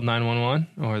think they called 911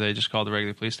 or they just called the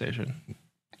regular police station?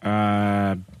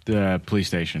 The police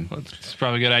station. Well, it's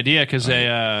probably a good idea because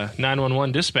a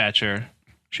 911 dispatcher,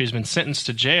 she's been sentenced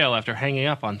to jail after hanging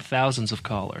up on thousands of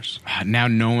callers. Now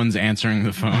no one's answering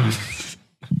the phone.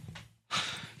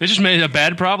 They just made a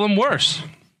bad problem worse.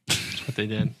 That's what they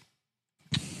did.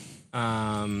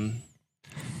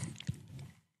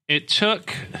 It took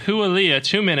Hualia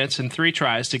 2 minutes and 3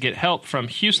 tries to get help from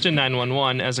Houston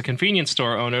 911 as a convenience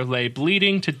store owner lay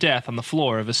bleeding to death on the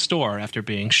floor of his store after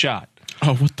being shot.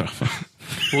 Oh, what the fuck?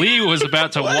 Lee was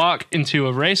about to walk into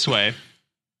a raceway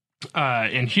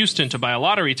in Houston to buy a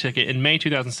lottery ticket in May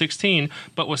 2016,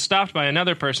 but was stopped by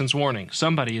another person's warning.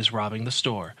 Somebody is robbing the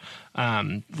store.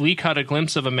 Lee caught a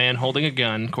glimpse of a man holding a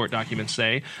gun, court documents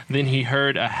say. Then he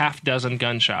heard a half-dozen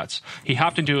gunshots. He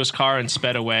hopped into his car and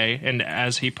sped away, and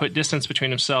as he put distance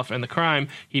between himself and the crime,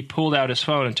 he pulled out his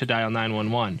phone to dial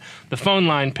 911. The phone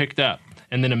line picked up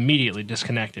and then immediately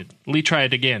disconnected. Lee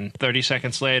tried again. 30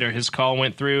 seconds later, his call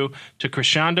went through to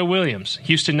Krishanda Williams.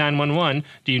 Houston 911,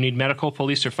 do you need medical,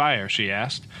 police, or fire? She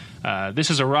asked. This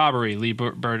is a robbery, Lee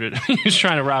blurted. He was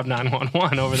trying to rob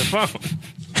 911 over the phone.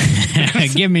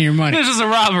 Give me your money. This is a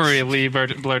robbery, Lee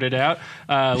blurted out.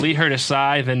 Lee heard a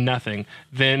sigh, then nothing.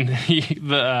 Then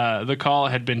the call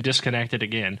had been disconnected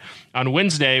again. On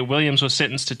Wednesday, Williams was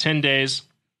sentenced to 10 days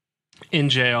in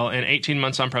jail and 18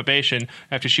 months on probation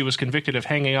after she was convicted of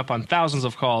hanging up on thousands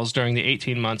of calls during the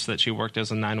 18 months that she worked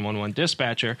as a 911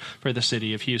 dispatcher for the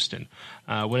city of Houston.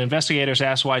 When investigators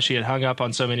asked why she had hung up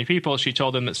on so many people, she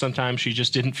told them that sometimes she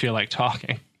just didn't feel like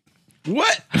talking.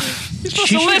 What? You're supposed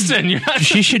to listen.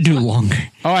 She should do longer.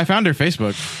 Oh, I found her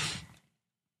Facebook.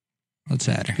 Let's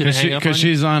add her. Because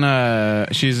she's on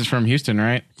she's from Houston,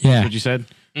 right? Yeah. That's what you said?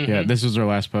 Mm-hmm. Yeah, this was her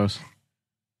last post.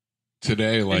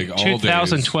 Today, like In all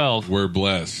 2012. days, we're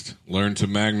blessed. Learn to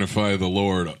magnify the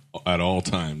Lord at all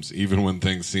times, even when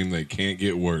things seem they can't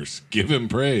get worse. Give him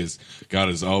praise. God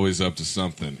is always up to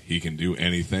something. He can do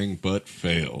anything but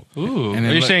fail. Ooh. And Are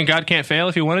then you saying God can't fail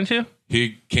if he wanted to?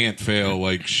 He can't fail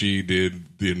like she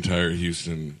did the entire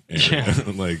Houston area.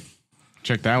 Yeah. Like,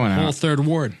 Check that one Whole out. third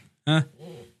ward. Huh?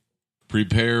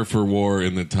 prepare for war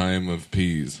in the time of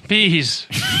peas. Peas.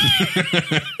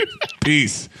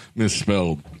 Peace,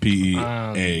 misspelled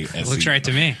P-E-A-S-E. Looks right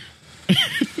to me. So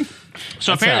That's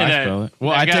how apparently I spell that, it.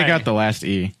 Well, that I take guy- out the last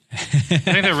E. I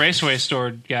think the raceway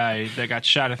store guy that got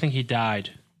shot, I think he died.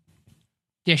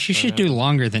 Yeah, she should do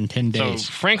longer than 10 days.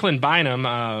 So Franklin Bynum,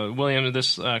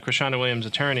 Krishanda Williams'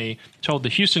 attorney, told the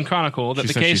Houston Chronicle that She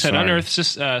the said case she's had sorry.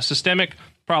 unearthed systemic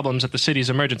problems at the city's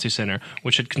emergency center,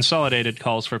 which had consolidated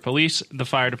calls for police, the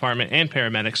fire department, and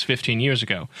paramedics 15 years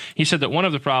ago. He said that one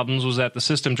of the problems was that the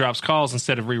system drops calls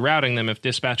instead of rerouting them if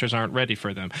dispatchers aren't ready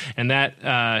for them, and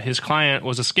that his client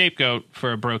was a scapegoat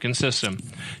for a broken system.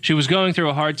 She was going through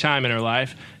a hard time in her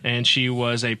life, and she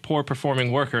was a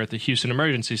poor-performing worker at the Houston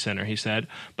Emergency Center, he said,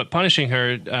 but punishing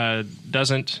her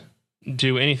doesn't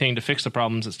do anything to fix the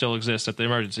problems that still exist at the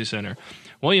emergency center.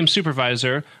 Williams'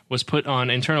 supervisor was put on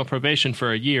internal probation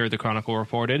for a year, the Chronicle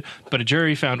reported, but a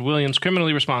jury found Williams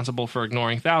criminally responsible for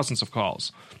ignoring thousands of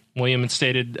calls. Williams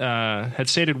had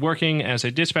stated working as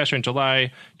a dispatcher in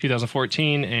July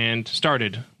 2014 and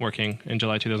started working in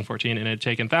July 2014 and had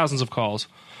taken thousands of calls.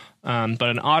 But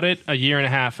an audit a year and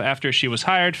a half after she was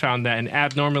hired found that an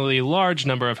abnormally large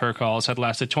number of her calls had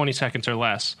lasted 20 seconds or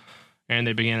less, and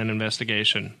they began an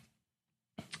investigation.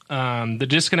 The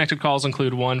disconnected calls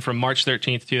include one from March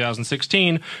 13th,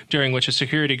 2016, during which a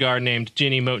security guard named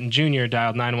Jenny Moten Jr.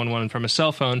 dialed 911 from a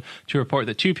cell phone to report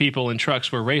that two people in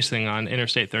trucks were racing on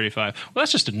Interstate 35. Well,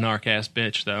 that's just a narc-ass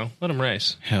bitch, though. Let them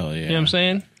race. Hell yeah. You know what I'm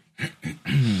saying?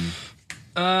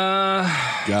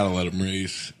 Gotta let him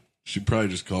race. She probably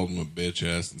just called him a bitch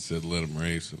ass and said let him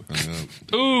race and hung up.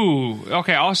 Ooh,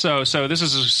 okay, also, so this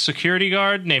is a security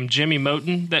guard named Jimmy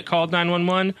Moten that called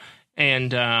 911,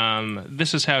 and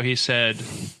this is how he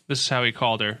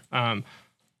called her.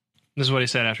 This is what he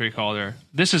said after he called her.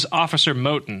 This is Officer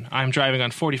Moten. I'm driving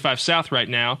on 45 South right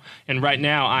now, and right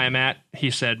now I am at, he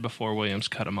said before Williams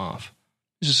cut him off.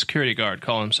 He's a security guard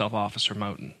calling himself Officer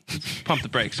Moten. Pump the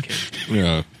brakes, kid.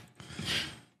 Yeah.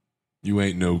 You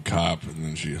ain't no cop, and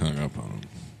then she hung up on him.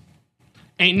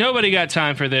 Ain't nobody got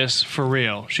time for this, for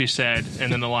real, she said,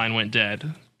 and then the line went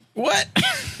dead. What?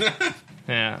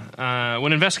 Yeah.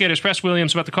 When investigators pressed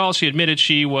Williams about the call, she admitted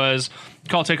she was the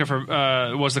call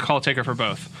taker for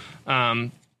both.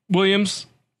 Williams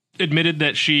admitted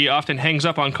that she often hangs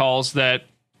up on calls that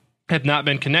had not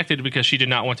been connected because she did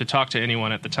not want to talk to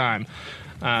anyone at the time.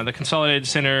 The Consolidated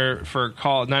Center for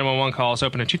 911 calls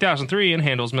opened in 2003 and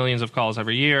handles millions of calls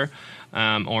every year,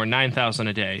 or 9,000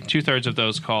 a day. 2/3 of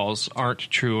those calls aren't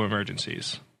true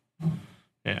emergencies.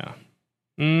 Yeah.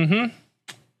 Mm-hmm.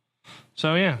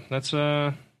 So yeah, that's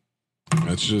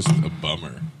just a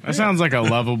bummer. That sounds like a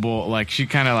lovable. Like she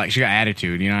got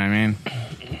attitude. You know what I mean?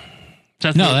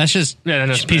 That's just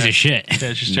a piece of shit. Yeah,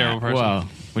 it's just a terrible person. Well,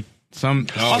 some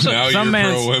now you're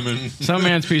pro-women. Some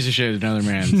man's piece of shit is another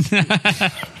man's.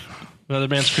 Another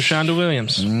man's Krishanda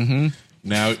Williams. Mm-hmm.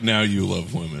 Now you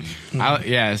love women.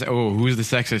 Who's the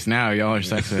sexist now? Y'all are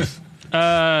sexist.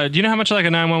 Do you know how much like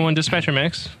a 911 dispatcher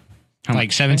makes?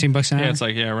 Like $17 an hour? Yeah, it's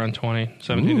like around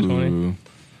 17 to 20.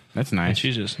 That's nice.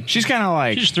 And she's kind of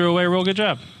like she just threw away a real good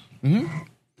job. Mm-hmm.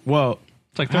 Well,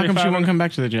 it's like how come she won't come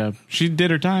back to the job? She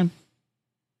did her time.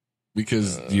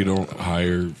 Because you don't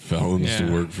hire felons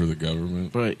to work for the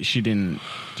government. But she didn't.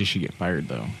 Did she get fired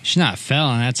though? She's not a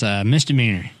felon. That's a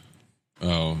misdemeanor.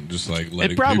 Oh, just like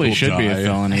letting it probably people should die. be a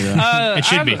felony though. It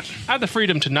should be. I have the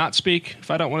freedom to not speak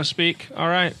if I don't want to speak. All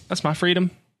right, that's my freedom.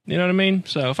 You know what I mean?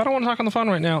 So if I don't want to talk on the phone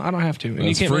right now, I don't have to. And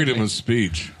That's you can't freedom of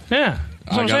speech. Yeah,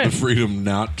 I got the freedom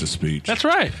not to speech. That's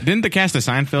right. Didn't the cast of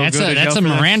Seinfeld go to jail that's a for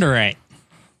Miranda this? right.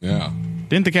 Yeah.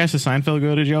 Didn't the cast of Seinfeld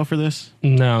go to jail for this?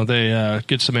 No, they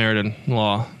Good Samaritan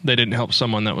law. They didn't help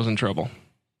someone that was in trouble.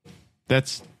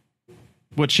 That's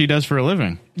what she does for a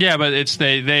living. Yeah, but it's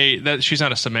that she's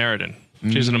not a Samaritan.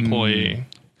 She's an employee.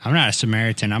 I'm not a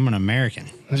Samaritan. I'm an American.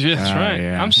 That's right.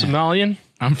 Yeah. I'm Somalian.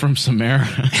 I'm from Samara.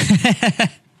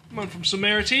 I'm from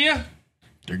Samaritia.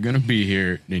 They're gonna be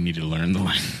here. They need to learn the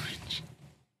language.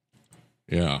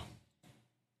 Yeah.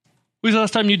 When's the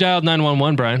last time you dialed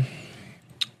 911, Brian?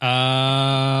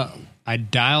 I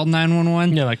dialed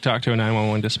 911. Yeah, like talk to a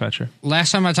 911 dispatcher.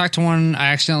 Last time I talked to one, I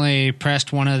accidentally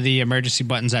pressed one of the emergency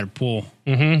buttons at a pool.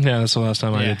 Mm-hmm. Yeah, that's the last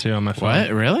time I did too on my phone.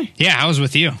 What? Really? Yeah, I was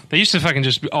with you. They used to fucking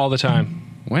just all the time.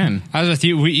 When? I was with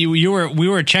you. We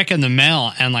were checking the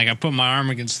mail, and like I put my arm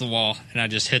against the wall, and I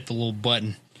just hit the little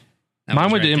button.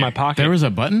 Mine was in my pocket. There was a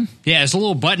button? Yeah, it's a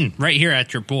little button right here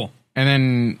at your pool. And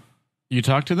then you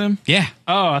talked to them? Yeah.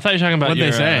 Oh, I thought you were talking about What'd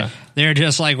they say? They're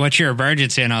just like, "What's your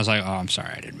emergency?" And I was like, "Oh, I'm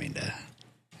sorry, I didn't mean to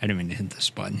hit this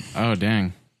button." Oh,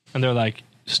 dang. And they're like,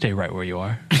 "Stay right where you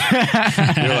are."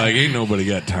 You're like, ain't nobody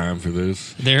got time for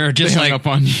this. They're just They hung like, up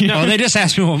on you. oh, they just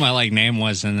asked me what my name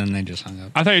was, and then they just hung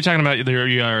up. I thought you were talking about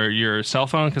your cell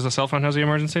phone because the cell phone has the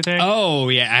emergency thing. Oh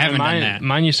yeah, I haven't done that.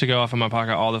 Mine used to go off in my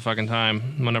pocket all the fucking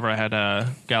time. Whenever I had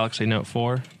a Galaxy Note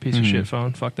 4, piece of shit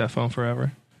phone. Fuck that phone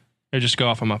forever. It would just go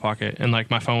off in my pocket, and like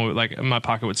my phone would, like my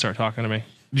pocket would start talking to me.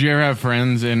 Did you ever have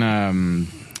friends in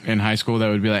high school that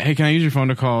would be like, "Hey, can I use your phone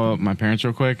to call my parents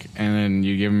real quick?" And then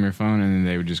you give them your phone, and then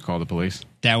they would just call the police.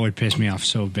 That would piss me off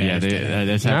so bad. Yeah,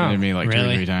 that's happened to me like 2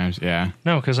 or 3 times. Yeah.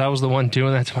 No, because I was the one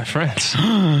doing that to my friends.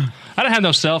 I didn't have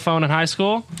no cell phone in high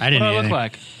school. I didn't What do I either. look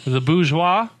like? The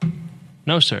bourgeois?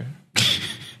 No, sir.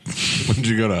 When did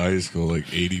you go to high school?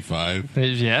 Like 85?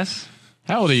 Yes.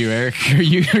 How old are you, Eric? Are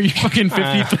you fucking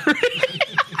 53?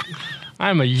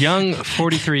 I'm a young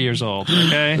 43 years old.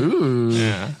 Okay. Ooh.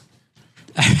 Yeah.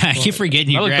 I keep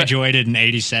forgetting you I look graduated in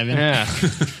 '87. Yeah.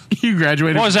 You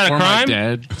graduated. What, is that a before my crime?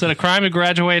 dad. Is that a crime to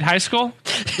graduate high school?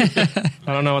 I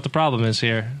don't know what the problem is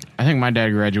here. I think my dad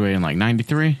graduated in like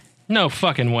 93. No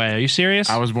fucking way. Are you serious?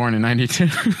 I was born in 92.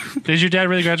 Did your dad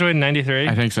really graduate in 93?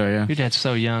 I think so, yeah. Your dad's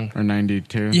so young. Or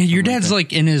 92. Yeah, your something dad's that.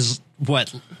 like in his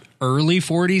early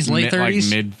 40s, late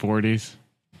 30s. Like mid 40s.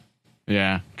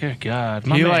 Yeah. Good God.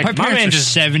 He, like- My my parents man are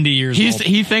just 70 years old.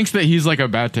 He thinks that he's like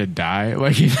about to die.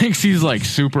 Like he thinks he's like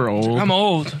super old. I'm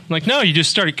old. Like, no, you just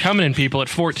started coming in people at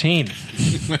 14.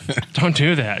 Don't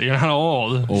do that. You're not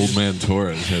old. Old man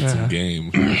Torres had some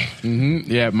game.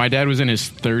 Yeah, my dad was in his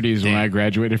 30s when I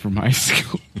graduated from high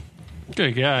school.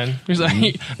 Good God. He's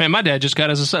like, man, my dad just got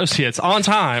his associates on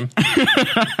time.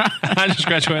 I just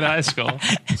graduated high school.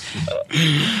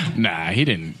 Nah, he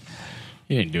didn't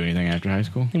do anything after high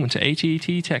school. He went to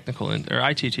ITT Technical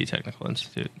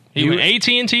Institute. He went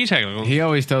AT&T Technical. He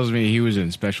always tells me he was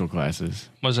in special classes.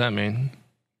 What does that mean?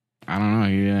 I don't know.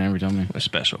 He didn't ever tell me.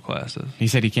 Special classes. He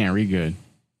said he can't read good.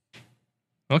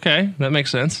 Okay, that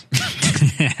makes sense.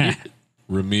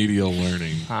 Remedial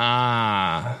learning.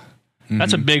 Ah.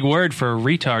 That's a big word for a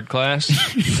retard class.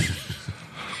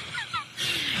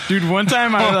 Dude, one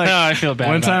time I feel bad.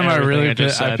 One about time I everything really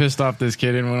just said. pissed off this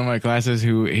kid in one of my classes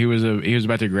who he was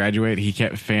about to graduate. He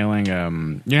kept failing. You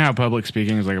know how public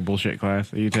speaking is like a bullshit class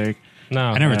that you take? No.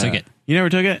 I never took it. You never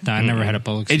took it? No, I never had a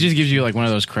public. It just gives you like one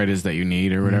of those credits that you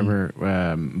need or whatever.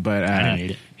 But I didn't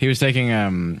need it. he was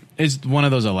taking it's one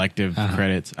of those elective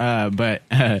credits. But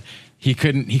he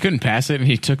couldn't pass it, and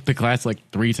he took the class like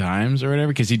 3 times or whatever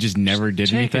because he just never did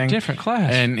Take anything. a different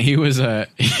class. And he was a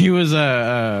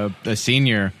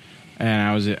senior, and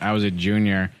I was a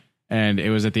junior, and it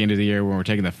was at the end of the year when we were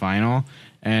taking the final,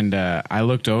 and I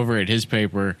looked over at his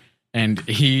paper. And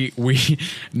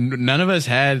none of us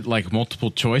had like multiple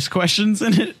choice questions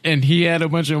in it, and he had a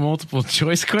bunch of multiple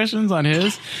choice questions on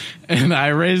his. And I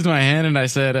raised my hand and I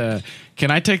said,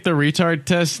 "Can I take the retard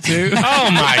test too?"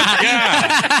 Oh my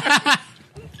god!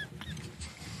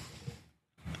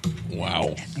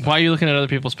 Wow. Why are you looking at other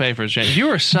people's papers, James? You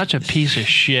were such a piece of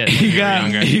shit. When He you were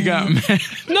younger. got mad.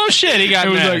 No shit. He got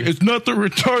It was mad. like, it's not the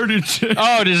retarded test.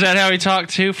 Oh, is that how he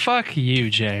talked too? Fuck you,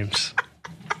 James.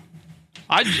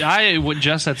 I would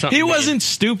just said something. He wasn't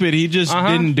stupid. He just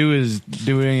didn't do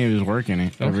any of his work in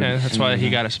it. Okay, that's why he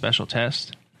got a special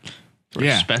test. For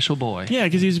a special boy. Yeah,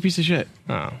 because he was a piece of shit.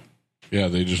 Oh, Yeah,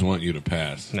 they just want you to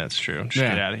pass. that's true. Just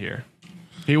Yeah. get out of here.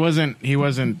 He wasn't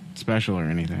special or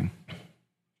anything.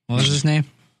 What was his name?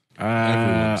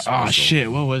 Everyone's special.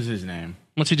 Shit! What was his name?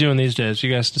 What's he doing these days? You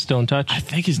guys still in touch? I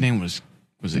think his name was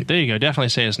it? There you go. Definitely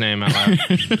say his name out loud.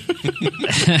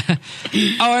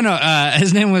 Oh, I know.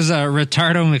 His name was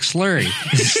Retardo McSlurry.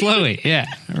 Slowy. Yeah.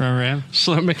 Remember him?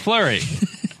 McFlurry.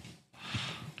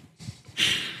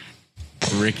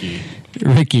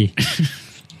 Ricky.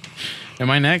 Am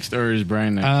I next or is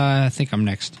Brian next? I think I'm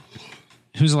next.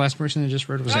 Who's the last person that just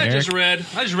read? Was it I Eric?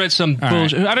 just read some All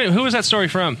bullshit. Who was that story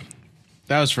from?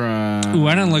 That was from. Ooh,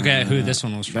 I didn't look at who this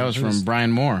one was from. That was from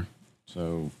Brian Moore.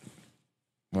 So,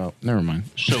 well, never mind.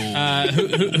 So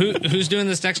who's doing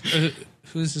this next?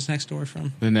 Who's this next story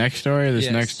from? The next story.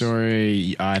 Yes. Next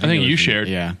story. I think it you was- shared.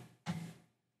 Yeah.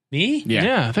 Me?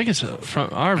 Yeah. I think it's from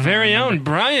our very own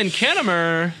Brian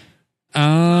Kennemer.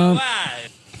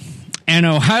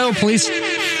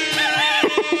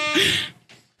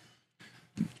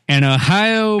 An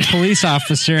Ohio police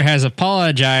officer has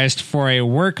apologized for a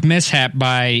work mishap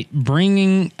by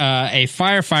bringing a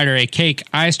firefighter a cake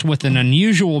iced with an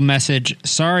unusual message,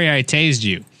 "Sorry I tased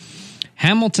you."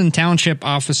 Hamilton Township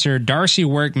Officer Darcy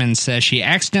Workman says she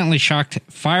accidentally shocked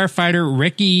firefighter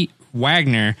Ricky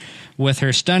Wagner with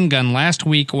her stun gun last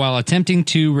week while attempting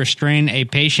to restrain a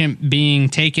patient being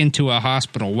taken to a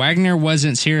hospital. Wagner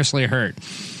wasn't seriously hurt.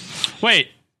 Wait,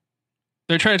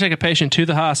 they're trying to take a patient to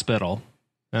the hospital,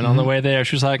 and on the way there,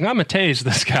 she was like, "I'm gonna tase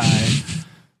this guy,"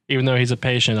 even though he's a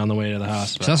patient on the way to the She's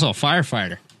hospital. also a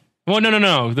firefighter. Well,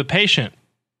 no, the patient.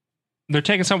 They're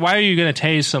taking some. Why are you going to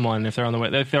tase someone if they're on the way?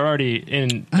 If they're already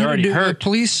in, they're already hurt.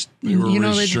 Police, They were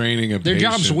restraining a their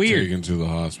patient job's weird. taken to the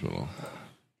hospital.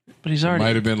 But he's already.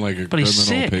 Might have been like a but he's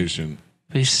criminal sick. patient.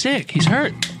 But he's sick. He's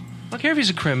hurt. I don't care if he's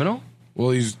a criminal.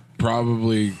 Well, he's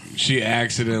probably... She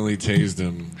accidentally tased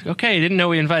him. Okay, didn't know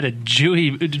we invited Joey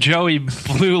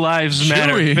Blue Lives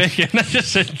Matter. Joey. Bacon. I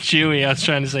just said Jewy. I was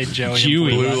trying to say Joey.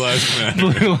 Blue Lives Matter.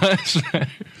 Blue Lives Matter.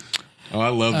 Oh, I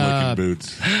love licking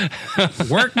boots.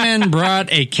 Workman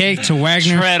brought a cake to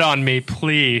Wagner. Tread on me,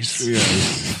 please.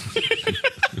 Yes.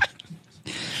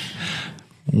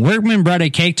 Workman brought a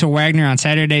cake to Wagner on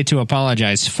Saturday to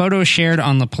apologize. Photos shared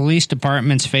on the police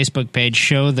department's Facebook page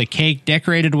show the cake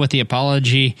decorated with the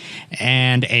apology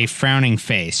and a frowning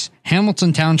face.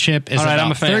 Hamilton Township is All right, I'm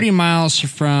about a fan. 30 miles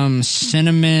from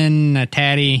Cinnamon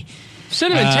Tatty.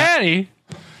 Cinnamon Tatty?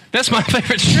 That's my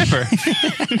favorite stripper.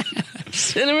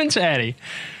 Cinnamon Tatty.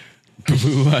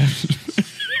 Blue Lives.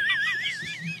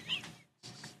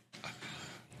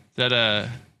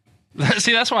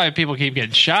 See, that's why people keep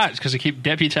getting shot, because they keep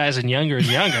deputizing younger and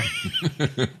younger.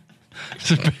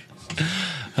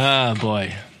 Oh,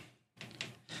 boy.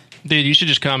 Dude, you should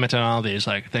just comment on all these.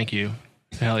 Like, thank you.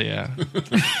 Hell yeah.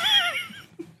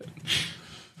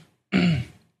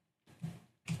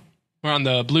 We're on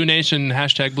the Blue Nation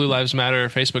 # Blue Lives Matter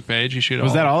Facebook page. You should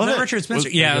Was that all of it? Richard Spencer?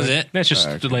 Yeah, that was it. That's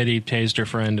just the lady tased her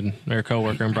friend and her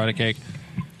coworker and brought a cake.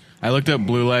 I looked up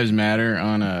Blue Lives Matter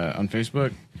on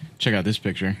Facebook. Check out this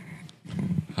picture.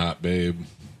 Hot babe.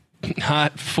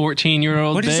 Hot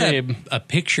 14-year-old What is babe. that a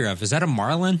picture of? Is that a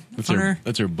marlin on her?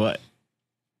 That's her butt.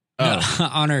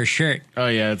 On her shirt. Oh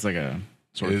yeah, it's like a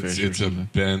swordfish. It's or a something.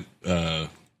 bent... Oh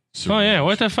yeah,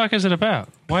 what the fuck is it about?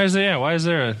 Why is there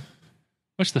a...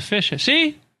 What's the fish?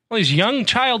 See? All these young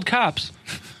child cops.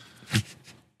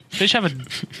 They should have a...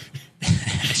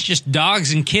 It's just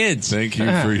dogs and kids. Thank you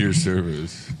for your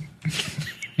service.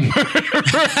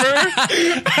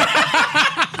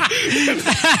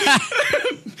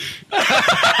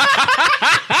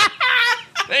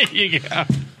 There you go.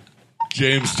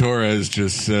 James Torres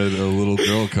just said a little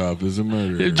girl cop is a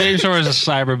murderer. James Torres is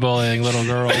cyberbullying little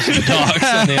girls and dogs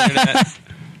on the internet.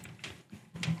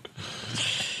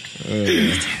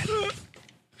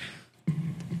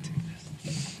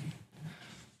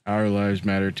 Our lives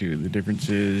matter too. The difference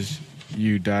is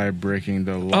you die breaking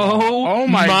the law. Oh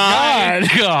my God.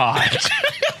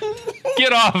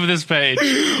 Get off of this page.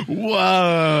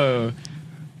 Whoa.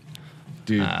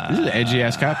 Dude, this is an edgy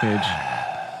ass cop page.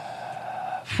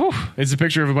 It's a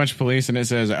picture of a bunch of police, and it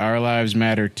says, "Our lives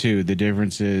matter too. The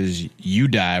difference is you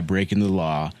die breaking the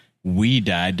law. We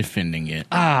die defending it."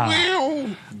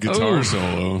 Guitar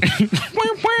solo.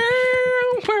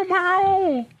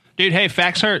 Dude, hey,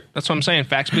 facts hurt. That's what I'm saying.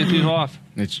 Facts beat people off.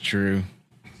 It's true.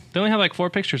 They only have like 4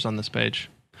 pictures on this page.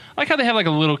 I like how they have like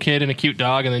a little kid and a cute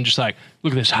dog, and then just like,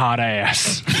 look at this hot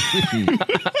ass.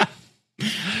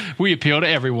 We appeal to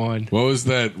everyone. What was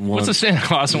that one? What's the Santa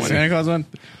Claus one? Santa Claus one?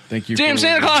 Thank you. Damn,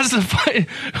 Santa Claus is a fight.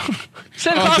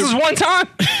 Santa Claus is one time.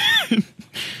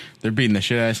 They're beating the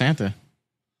shit out of Santa.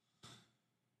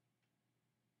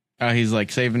 Oh, he's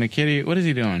like saving a kitty. What is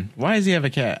he doing? Why does he have a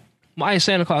cat? Why is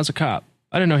Santa Claus a cop?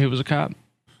 I didn't know he was a cop.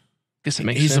 Guess it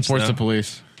makes sense. He supports though. the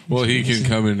police. Well, he can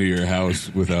come into your house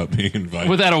without being invited.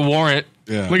 Without a warrant.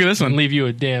 Yeah. Look at this one. And leave you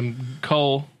a damn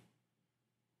coal.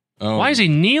 Oh. Why is he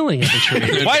kneeling at the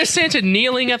tree? Why is Santa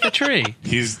kneeling at the tree?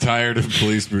 He's tired of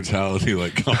police brutality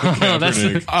like Colin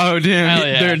Kaepernick. Oh, damn. Hell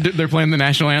yeah. They're playing the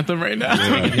national anthem right now.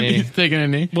 Yeah. He's taking a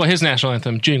knee. Well, his national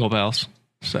anthem, Jingle Bells.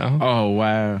 So. Oh,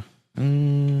 wow.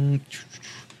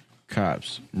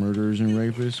 Cops, murderers and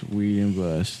rapists, weed and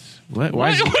busts. What?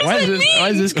 Why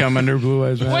does this come under Blue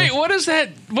Lives Matter? Wait, what does that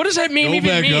mean? Go even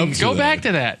back mean? up to Go that. back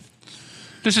to that.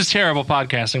 This is terrible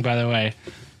podcasting, by the way.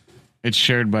 It's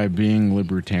shared by being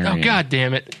libertarian. Oh, God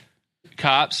damn it.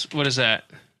 Cops, what is that?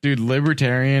 Dude,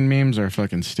 libertarian memes are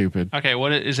fucking stupid. Okay,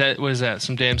 what is that? What is that?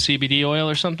 Some damn CBD oil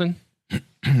or something?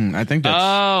 I think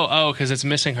that's... because it's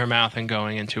missing her mouth and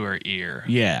going into her ear.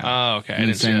 Yeah. Oh, okay. I And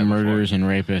didn't see that saying before. murders and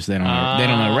rapists. They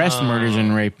don't arrest murderers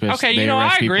and rapists. Okay, they I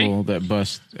arrest agree. people that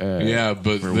bust. Yeah,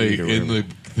 but for they weed or in whatever.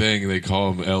 the thing they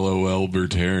call them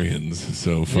LOL-bertarians.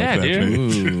 So fuck Yeah, that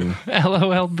dude. page.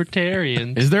 LOL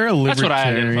libertarian. Is there a libertarian? That's what I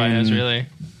identify as, really.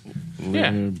 Yeah.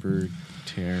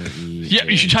 Libertarian. Yeah,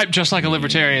 you should type just like a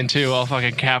libertarian, too. All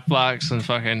fucking cap blocks and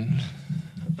fucking...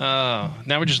 Oh,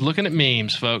 now we're just looking at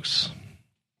memes, folks.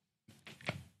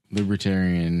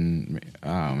 Libertarian.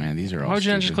 Oh, man, these are all Why would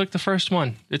you not stupid. just click the first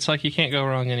one? It's like you can't go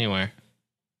wrong anywhere.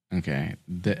 Okay.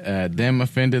 Them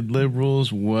offended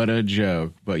liberals, what a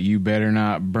joke. But you better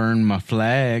not burn my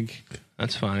flag.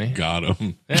 That's funny. Got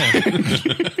him. Yeah.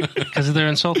 Because they're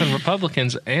insulting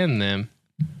Republicans and them.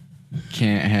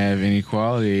 Can't have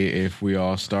inequality if we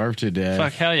all starve to death.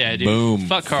 Fuck, hell yeah, dude. Boom.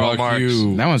 Fuck Karl Fuck Marx.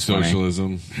 you, That one's funny.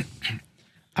 socialism.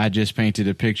 I just painted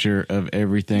a picture of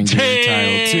everything you're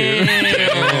entitled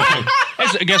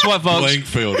to. Guess what, folks? Blank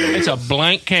field. It's a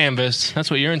blank canvas. That's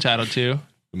what you're entitled to.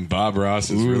 And Bob Ross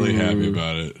is really happy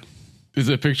about it. There's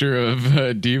a picture of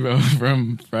Devo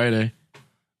from Friday.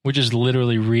 We're just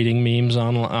literally reading memes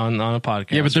on a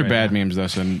podcast. Yeah, but they're right bad now. memes, though,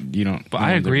 so you don't... But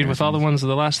I agreed with all the ones of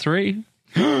the last 3.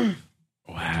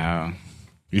 Wow.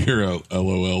 You're a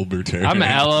LOL-bertarian. I'm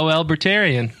an LOL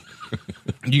libertarian.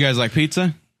 You guys like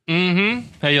pizza? Mm-hmm.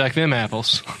 How you like them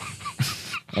apples?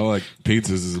 I like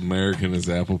pizzas as American as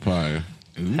apple pie.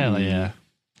 Hell yeah.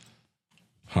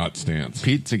 Hot stance.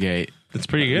 Pizzagate. That's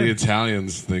pretty The good.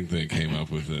 Italians think they came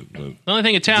up with it, but The only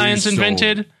thing Italians We stole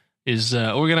invented is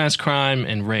organized crime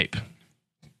and rape.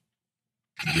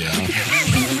 yeah.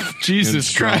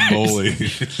 Jesus Christ. Stromboli.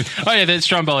 Oh yeah, that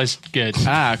Stromboli's good.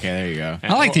 Ah, okay, there you go.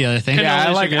 I like the other thing. Yeah,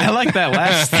 I like that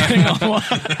last thing a lot.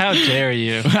 How dare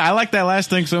you? I like that last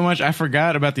thing so much, I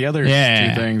forgot about the other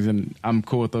Yeah. 2 things, and I'm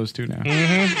cool with those 2 now.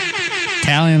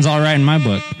 Italian's all right in my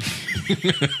book.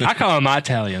 I call them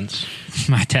Italians.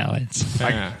 My Italians.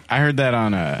 Yeah. I heard that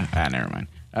on never mind.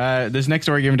 This next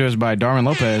story given to us by Darwin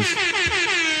Lopez.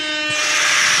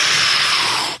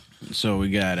 So we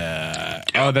got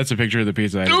oh, that's a picture of the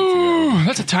pizza. Ooh,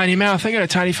 that's a tiny mouth. I got a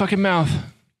tiny fucking mouth.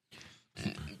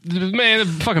 Man, the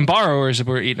fucking borrowers that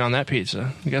were eating on that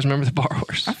pizza. You guys remember the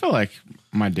borrowers? I feel like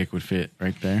my dick would fit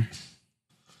right there.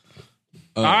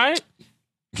 All right.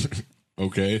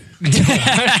 Okay.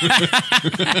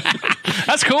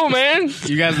 That's cool, man.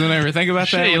 You guys don't ever think about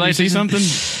Shit, that you when like you see to- something?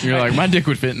 You're like, my dick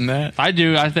would fit in that. I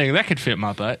do. I think that could fit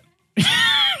my butt.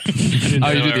 Oh,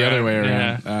 you did the other way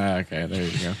around. Yeah. Okay, there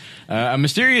you go. A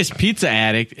mysterious pizza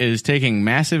addict is taking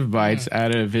massive bites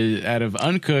out of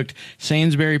uncooked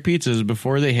Sainsbury pizzas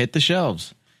before they hit the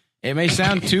shelves. It may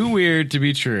sound too weird to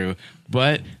be true,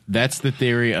 but that's the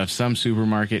theory of some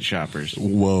supermarket shoppers.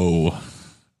 Whoa.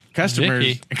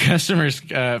 Customers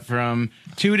from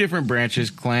 2 different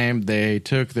branches claimed they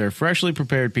took their freshly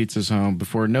prepared pizzas home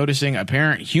before noticing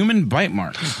apparent human bite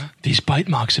marks. These bite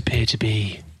marks appear to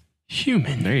be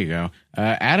human. There you go.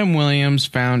 Adam Williams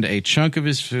found a chunk of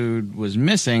his food was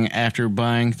missing after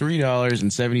buying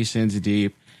 $3.70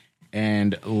 deep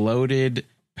and loaded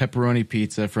pepperoni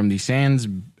pizza from the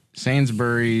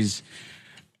Sainsbury's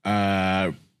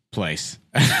place.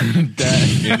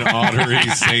 in Ottery,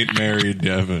 St. Mary,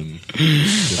 Devon.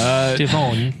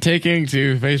 Taking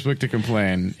to Facebook to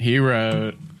complain. He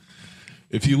wrote,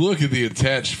 if you look at the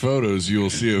attached photos, you will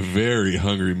see a very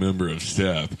hungry member of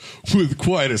staff with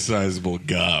quite a sizable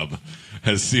gob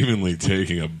has seemingly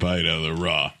taken a bite out of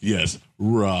the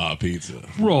raw pizza.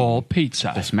 Raw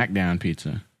pizza. the SmackDown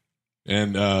pizza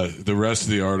And the rest of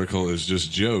the article is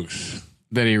just jokes.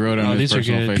 that he wrote on his these are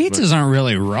personal good. Facebook. Pizzas aren't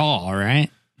really raw, right?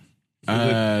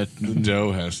 The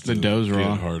dough has to the dough's get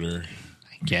raw. harder.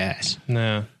 I guess.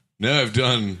 No. Now I've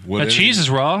done what That cheese is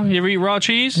raw. You ever eat raw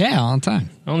cheese? Yeah, all the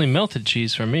time. Only melted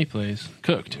cheese for me, please.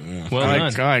 Cooked. Well I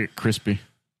done. like it crispy.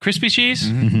 Crispy cheese?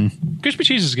 Mm-hmm. Crispy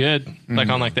cheese is good. Like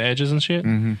on like the edges and shit.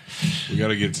 We got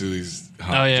to get to these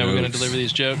hot Oh, yeah. jokes. We're going to deliver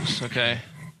these jokes. Okay.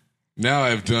 Now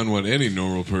I've done what any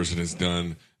normal person has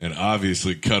done and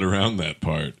obviously cut around that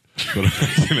part. But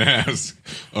I can ask,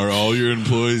 are all your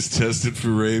employees tested for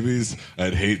rabies?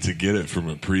 I'd hate to get it from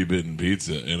a pre-bitten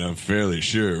pizza, and I'm fairly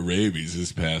sure rabies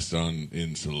is passed on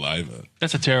in saliva.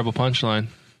 That's a terrible punchline.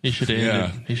 You should have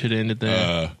ended. He should have ended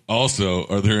there. Also,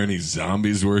 are there any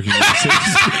zombies working in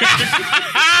the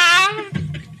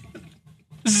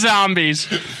Zombies.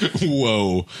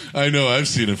 Whoa. I know, I've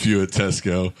seen a few at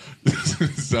Tesco.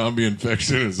 Zombie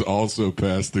infection is also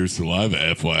passed through saliva,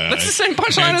 FYI. That's the same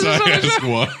punchline as Hence I this ask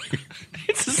why.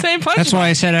 It's the same punchline. That's why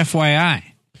I said FYI.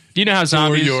 You know how For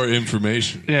zombies... your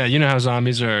information. Yeah, you know how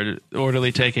zombies are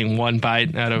orderly taking one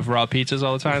bite out of raw pizzas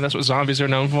all the time? That's what zombies are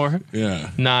known for. Yeah.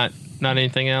 Not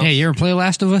anything else. Hey, you ever play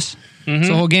Last of Us? That's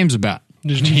the whole game's about.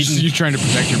 Just eating. You trying to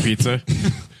protect your pizza?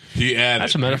 He added,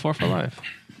 That's a metaphor for life.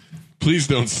 please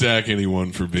don't sack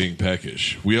anyone for being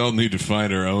peckish. We all need to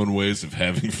find our own ways of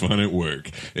having fun at work.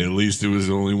 At least it was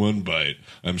only one bite.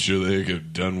 I'm sure they could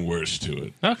have done worse to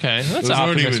it. Okay, that's Those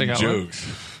aren't optimistic. even outlook.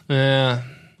 jokes. Yeah,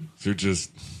 They're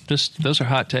just, those are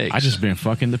hot takes. I just been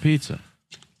fucking the pizza.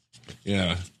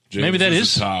 yeah. James Maybe that the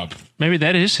is- top. Maybe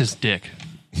that is his dick.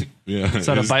 Yeah. It's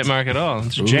not a bite mark at all.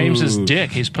 It's James's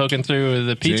dick. He's poking through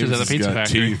the pizzas James at the has pizza got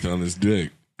factory. teeth on his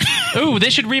dick. Ooh, they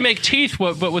should remake Teeth,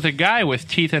 but with a guy with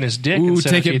teeth in his dick. Ooh,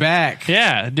 instead of take it teeth. back.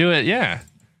 Yeah, do it. Yeah,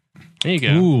 there you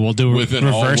go. Ooh, we'll do With an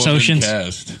reverse all-woman oceans.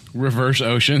 cast. Reverse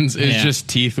Oceans is Yeah. just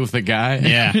teeth with a guy.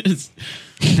 Yeah.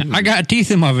 I got teeth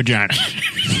in my vagina.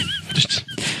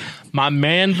 My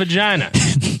man vagina.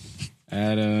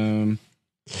 Adam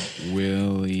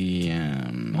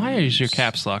Williams. Why is your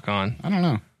caps lock on? I don't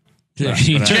know.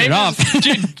 You turn it off.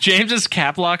 James's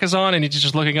cap lock is on, and he's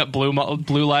just looking up Blue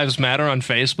Lives Matter on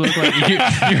Facebook.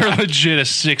 Like, you're legit a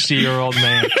 60-year-old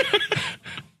man.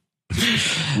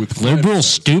 With Liberal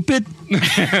stupid?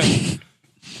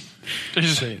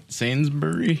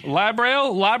 Sainsbury.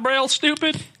 Librail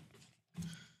stupid.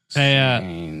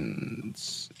 Hey,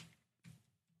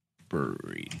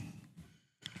 Sainsbury.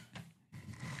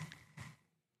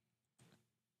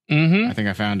 Mm-hmm. I think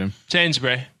I found him.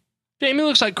 Sainsbury. Jamie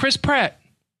looks like Chris Pratt.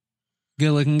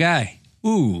 good looking guy.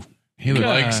 Ooh. He He looks.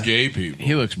 likes gay people.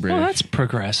 He looks British. Well, that's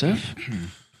progressive.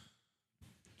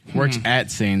 Works at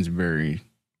Sainsbury.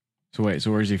 So wait.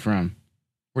 So where's he from?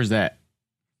 Where's that?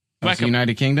 Oh, it's the Wrexham.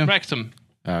 United Kingdom. Wrexham.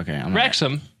 Oh, okay. I'm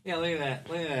Wrexham. Yeah, look at that.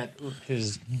 Look at that.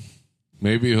 His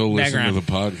Maybe he'll listen Background. to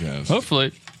the podcast.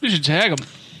 Hopefully. We should tag him.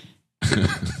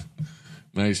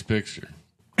 Nice picture.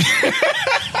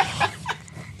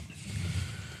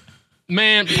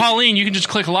 Man, Pauline, you can just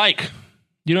click like.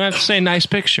 You don't have to say nice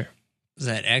picture. What's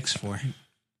that X for?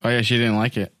 Oh yeah, she didn't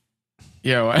like it.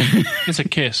 Yeah. What? It's a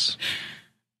kiss.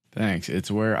 Thanks. It's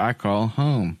where I call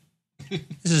home.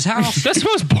 This is house. That's the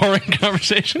most boring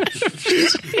conversation I've ever seen.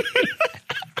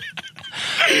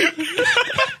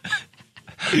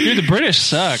 Dude, the British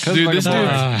suck. That's Dude, fucking this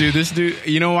boring. dude.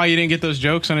 You know why you didn't get those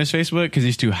jokes on his Facebook? Because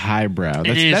he's too highbrow. That's,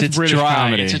 It is. that's It's British dry.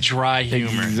 comedy. It's a dry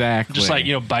humor. Exactly. Just like,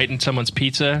 biting someone's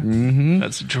pizza. Mm-hmm.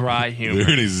 That's dry Are humor.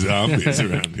 there any zombies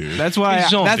around here? That's why.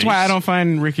 Zombies. That's why I don't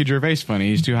find Ricky Gervais funny.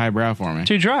 He's too highbrow for me.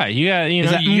 Too dry. You got, you're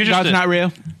just God's not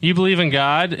real. you believe in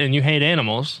God and you hate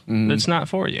animals. That's not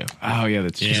for you. Oh yeah,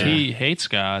 that's true. He hates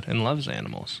God and loves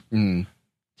animals. Mm.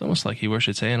 It's almost like he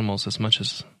worships animals as much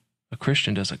as a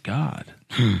Christian does a God.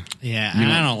 Yeah,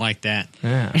 and I don't like that.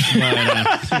 Yeah.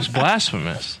 It's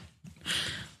blasphemous.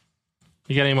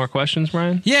 You got any more questions,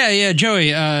 Brian? Yeah,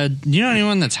 Joey. Do you know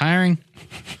anyone that's hiring?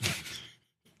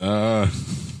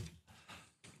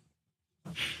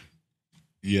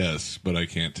 Yes, but I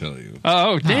can't tell you.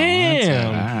 Oh,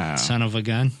 damn. Wow. Son of a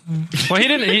gun. Well, he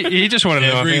didn't. He just wanted to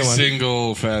know if Every anyone.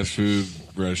 single fast food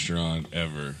restaurant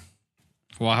ever.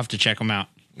 Well, I'll have to check them out.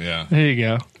 Yeah. There you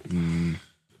go.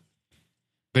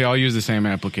 They all use the same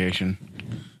application.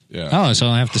 Yeah. Oh, so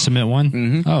I have to submit one?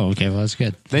 Mm-hmm. Oh, okay. Well, that's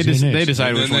good. They decide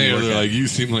And which then one you work they're at. like, you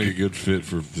seem like a good fit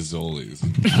for Fazoli's.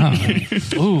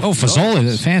 Oh, Fazoli.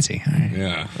 That's fancy. All right.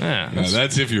 Yeah.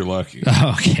 That's if you're lucky.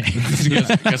 Oh, okay. You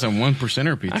got some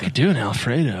 1%er pizza. I could do an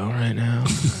Alfredo right now.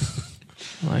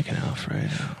 I like an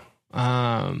Alfredo.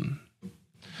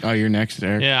 Oh, you're next,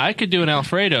 Eric. Yeah, I could do an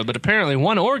Alfredo, but apparently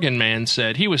one Oregon man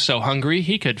said he was so hungry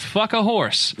he could fuck a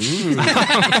horse. Who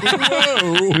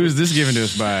is this given to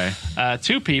us by?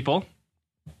 2 people.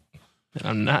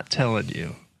 I'm not telling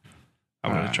you.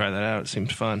 I'm going to try that out. It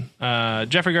seems fun.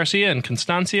 Jeffrey Garcia and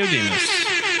Constancio Dimas.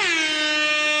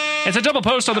 It's a double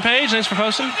post on the page. Thanks for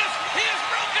posting.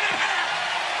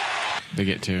 They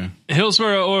get 2.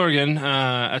 Hillsboro, Oregon.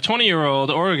 A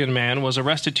 20-year-old Oregon man was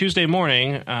arrested Tuesday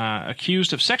morning,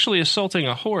 accused of sexually assaulting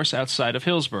a horse outside of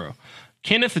Hillsboro.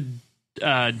 Kenneth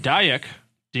Dyack,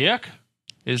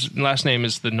 his last name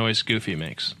is the noise Goofy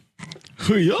makes.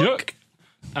 Yuck.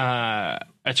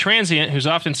 A transient who's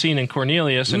often seen in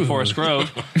Cornelius and Forest Grove.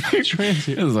 This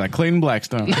is like Clayton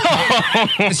Blackstone.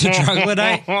 It's a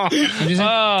troglodyte?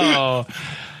 Oh,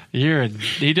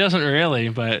 he doesn't really,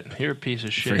 but you're a piece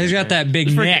of shit. He's got that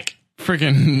big neck.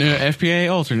 Freaking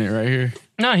FPA alternate right here.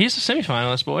 No, he's a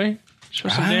semifinalist, boy. Show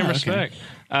some damn respect.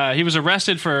 He was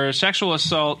arrested for sexual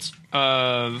assault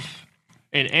of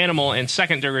an animal and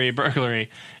second-degree burglary.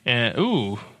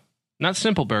 Not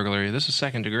simple burglary. This is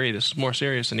second degree. This is more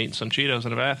serious than eating some Cheetos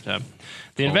in a bathtub.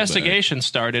 The investigation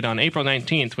started on April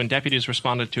 19th when deputies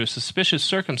responded to a suspicious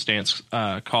circumstance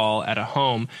call at a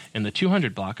home in the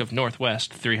 200 block of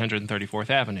Northwest 334th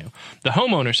Avenue. The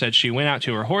homeowner said she went out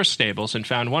to her horse stables and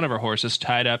found one of her horses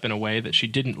tied up in a way that she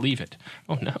didn't leave it.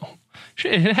 Oh, no.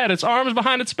 It had its arms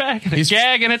behind its back and a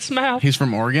gag in its mouth. He's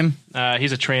from Oregon?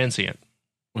 He's a transient.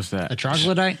 What's that? A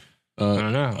troglodyte? I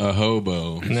don't know. A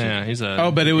hobo. Yeah, he's a...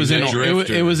 Oh, but it was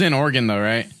it was in Oregon, though,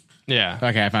 right? Yeah.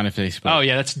 Okay, I found a Facebook. Oh,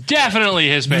 yeah, that's definitely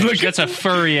his page. That's a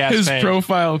furry-ass His page.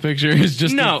 profile picture is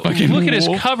just No, a fucking look at his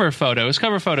wolf. cover photo. His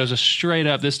cover photo is a straight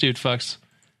up, this dude fucks...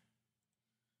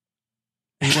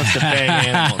 He wants to bang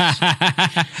animals.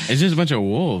 It's just a bunch of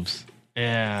wolves.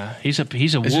 Yeah, he's a wolf.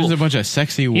 It's just a bunch of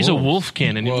sexy wolves. He's a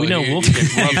wolfkin, and we know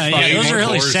wolfkins love Yeah, fucking those are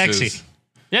really horses. sexy.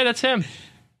 Yeah, that's him.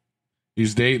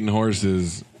 He's dating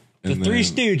horses. The And Three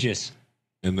then, Stooges.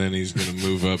 and then he's going to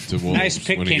move up to wolves Nice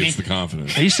pick, when he Kenny. gets the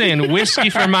confidence. He's saying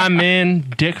whiskey for my men,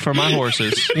 dick for my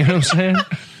horses. You know what I'm saying?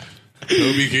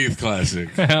 Toby Keith classic.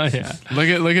 Hell yeah. Look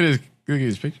at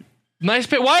his picture. Nice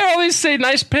pick. Why all these say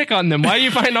nice pick on them? Why do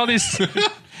you find all these...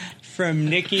 From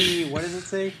Nikki, what does it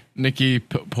say? Nikki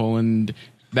Poland.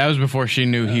 That was before she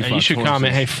knew he fucked you should horses.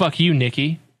 comment, hey, fuck you,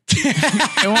 Nikki.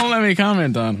 It won't let me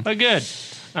comment on. But good.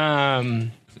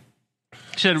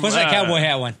 Should, What's that cowboy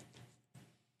hat one?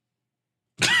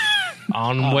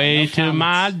 On way to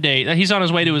my date. He's on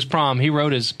his way to his prom. He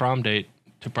wrote his prom date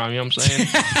to prom. You know what I'm saying?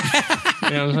 You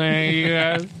know what I'm saying?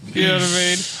 You know what I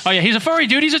mean? Oh, yeah. He's a furry,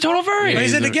 dude. He's a total furry.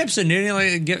 He's in a Gibson, dude.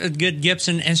 Like a good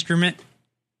Gibson instrument.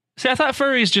 See, I thought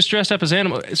furries just dressed up as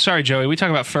animals. Sorry, Joey. We talk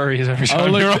about furries every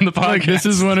time you're on the podcast. Look, this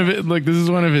is one of it. Look, this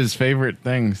is one of his favorite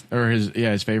things, or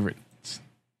his favorite.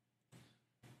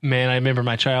 Man, I remember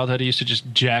my childhood. I used to just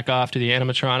jack off to the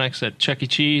animatronics at Chuck E.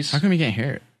 Cheese. How come you can't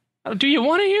hear it? Do you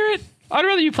want to hear it? I'd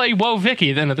rather you play Whoa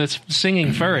Vicky than this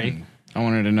singing furry. I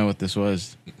wanted to know what this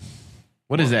was.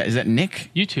 What is that? Is that Nick?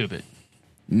 YouTube it.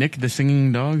 Nick the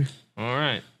singing dog? All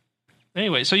right.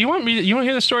 Anyway, so you want to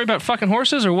hear the story about fucking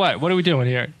horses or what? What are we doing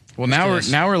here? Well,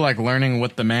 now we're like learning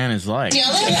what the man is like. Yeah,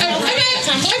 I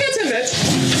got 10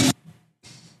 minutes.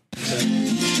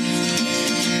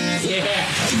 Yeah.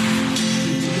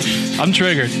 I'm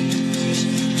triggered.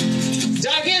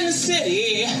 Dark in the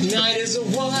city, night is a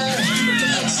war.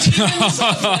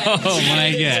 Oh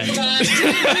my god.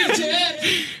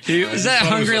 Is that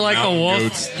Hungry Like a Wolf?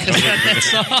 Is that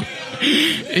song?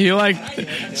 He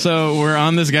liked, so we're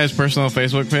on this guy's personal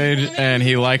Facebook page, and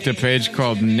he liked a page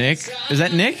called Nick. Is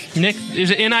that Nick? Nick, is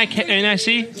it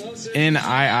N-I-C?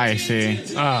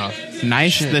 N-I-I-C. Oh.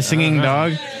 Nice, Shit, the singing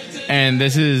dog. And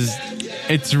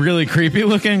it's really creepy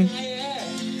looking.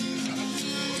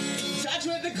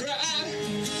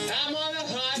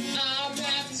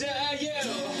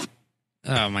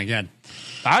 Oh my god.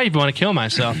 I even want to kill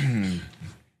myself.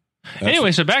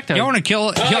 Anyway, so back to... You want to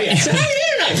kill...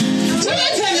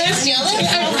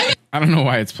 I don't know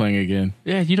why it's playing again.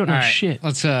 Yeah, you don't know All right, shit.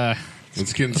 Let's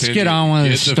get on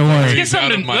with the story.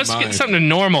 Let's get something to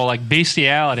normal, like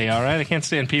bestiality, all right? I can't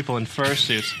stand people in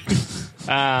fursuits.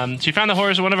 She found the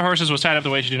horse. One of her horses was tied up the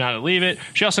way she did not leave it.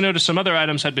 She also noticed some other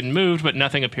items had been moved, but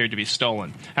nothing appeared to be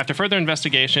stolen. After further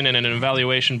investigation and an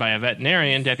evaluation by a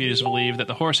veterinarian, deputies believe that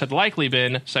the horse had likely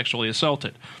been sexually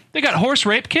assaulted. They got horse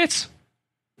rape kits?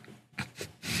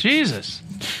 Jesus.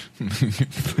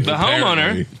 The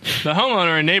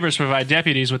homeowner and neighbors provide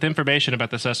deputies with information about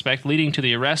the suspect, leading to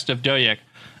the arrest of Doyek.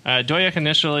 Doyek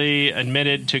initially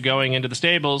admitted to going into the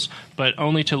stables, but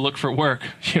only to look for work.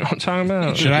 You know what I'm talking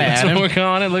about? Should I add him? We're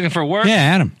calling it looking for work?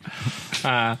 Yeah,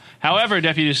 Adam. However,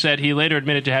 deputies said he later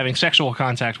admitted to having sexual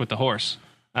contact with the horse.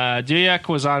 Doyek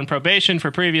was on probation for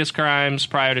previous crimes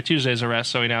prior to Tuesday's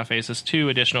arrest, so he now faces 2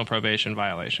 additional probation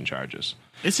violation charges.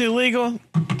 It's illegal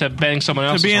to bang someone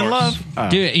else's to be in horse. love.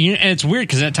 Dude, it's weird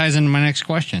because that ties into my next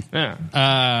question.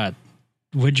 Yeah.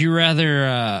 Would you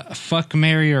rather fuck,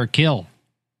 marry, or kill?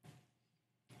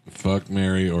 Fuck,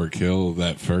 marry, or kill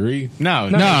that furry? No.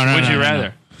 Would you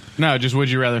rather? No, just would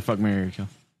you rather fuck, marry, or kill?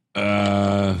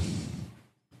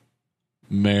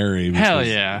 Marry. Hell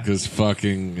yeah. Because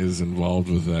fucking is involved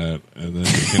with that, and then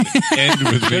it can end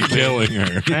with me killing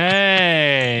her.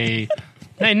 Hey,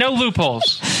 no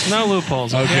loopholes. No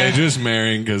loopholes. Okay, just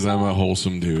marrying because I'm a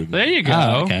wholesome dude. There you go.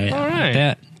 Oh, okay. All right.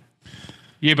 That.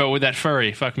 Yeah, but with that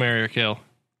furry, fuck, marry, or kill.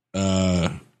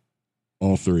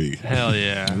 All 3. Hell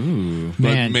yeah. Ooh. But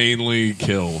Man. mainly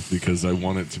kill because I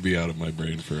want it to be out of my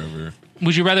brain forever.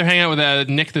 Would you rather hang out with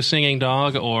Nick the Singing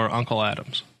Dog or Uncle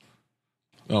Adams?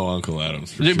 Oh, Uncle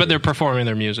Adams. For But sure. they're performing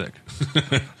their music.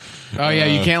 Oh yeah,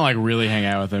 you can't like really hang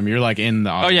out with them. You're like in the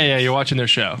Oh, audience. yeah, you're watching their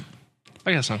show.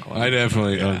 I guess Uncle Adams. I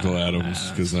definitely Uncle Adams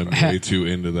because I'm way too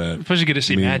into that. Plus you get to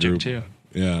see meme magic, group. too.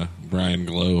 Yeah, Brian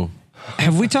Glow.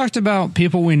 Have we talked about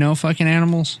people we know fucking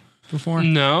animals before?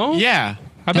 No? Yeah.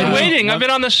 I've been waiting. I've been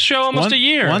on this show almost a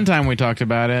year. One time we talked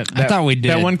about it. I thought we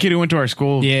did. That one kid who went to our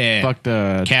school fucked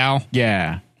a cow.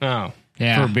 Yeah. Oh.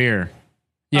 Yeah. For beer.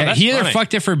 Yeah, that's he either funny.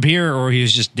 fucked it for beer or he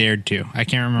was just dared to. I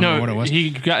can't remember what it was.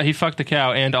 he fucked the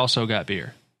cow and also got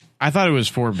beer. I thought it was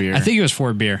for beer. I think it was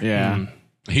for beer. Yeah.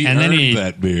 He And then earned he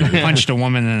that beer. punched a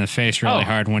woman in the face really Oh.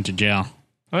 hard and went to jail.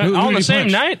 All on the same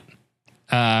night?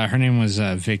 Her name was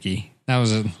Vicky. That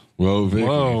was Whoa, Vicky.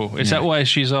 Whoa. Is that why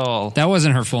she's all... that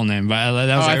wasn't her full name, but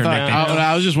that was I, her nickname.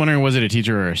 I was just wondering, was it a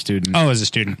teacher or a student? Oh, as a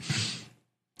student.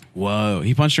 Whoa.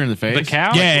 He punched her in the face? The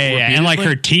cow? Yeah. And like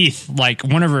her teeth, like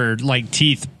one of her like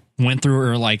teeth went through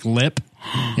her like lip.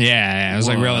 Yeah, it was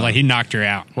like really like he knocked her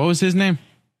out. What was his name?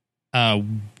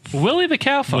 Willie the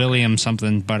cow fucker. William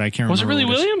something, but I can't remember. Was it really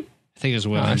what William? I think it was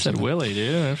William. I said something. Willie,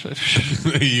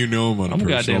 dude. You know him on a I'm a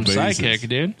personal goddamn basis. sidekick,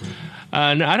 dude.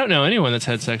 No, I don't know anyone that's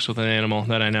had sex with an animal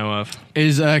that I know of.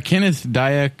 Is Kenneth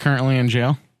Daya currently in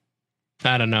jail?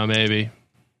 I don't know, maybe.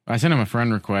 I sent him a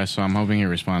friend request, so I'm hoping he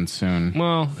responds soon.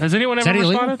 Well, has anyone Is ever that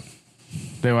illegal?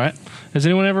 responded? They what? Has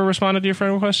anyone ever responded to your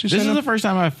friend request you This sent is him? the first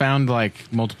time I've found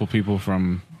like multiple people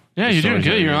from. Yeah, the you're doing stories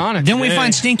good. I You're read. on it. Didn't we today.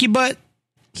 find Stinky Butt?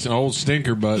 It's an old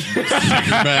stinker butt. Stinker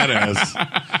badass.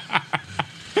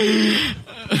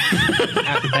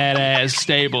 Badass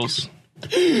Stables?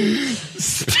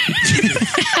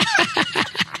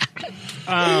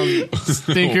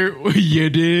 Stinker, you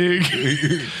dig?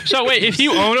 So wait, if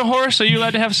you own a horse, are you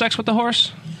allowed to have sex with the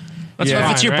horse? That's Yeah. If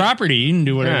fine, it's your right? property, you can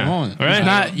do whatever Yeah. you want. Right. It's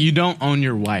not. You don't own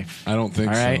your wife. I don't think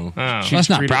All right. so. Oh. She's That's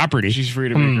not free to- property. She's free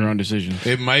to make her own decisions.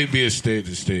 It might be a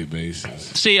state-to-state basis.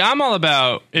 See, I'm all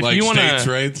about if Like you want states'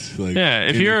 to. rights. Like, Yeah,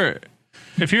 if you're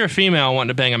a female wanting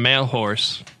to bang a male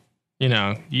horse, you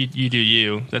know, you do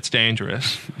you. That's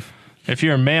dangerous. If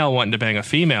you're a male wanting to bang a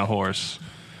female horse,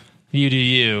 you do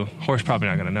you. Horse probably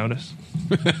not going to notice.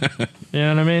 You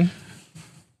know what I mean?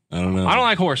 I don't know. I don't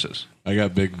like horses. I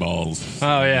got big balls.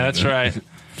 Oh yeah, that's right.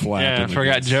 Flapping Yeah, I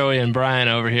forgot against- Joey and Brian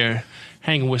over here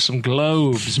hanging with some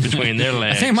globes between their I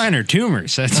legs. think mine are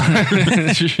tumors. That's I'm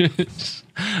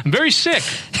very sick.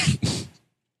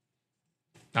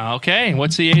 Okay,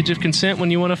 what's the age of consent when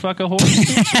you want to fuck a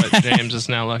horse? That's what James is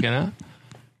now looking at.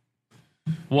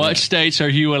 What states are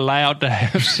you allowed to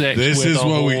have sex with This is a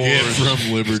what we get horse?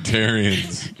 from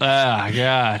libertarians. Ah,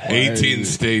 God. 18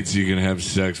 states you can have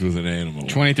sex with an animal.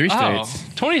 23 Oh,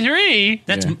 states. 23?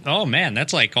 that's oh man,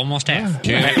 that's like almost half.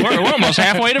 We're almost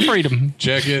halfway to freedom.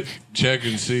 Check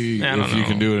and see I don't if you know.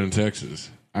 can do it in Texas.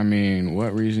 I mean,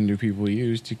 what reason do people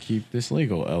use to keep this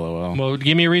legal? LOL. Well,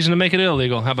 give me a reason to make it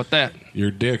illegal. How about that? Your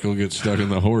dick will get stuck in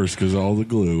the horse because all the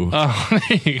glue. Oh,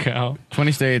 there you go.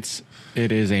 20 states,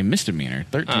 it is a misdemeanor.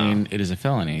 13, it is a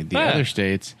felony. The Ah. other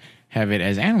states have it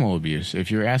as animal abuse. If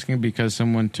you're asking because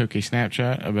someone took a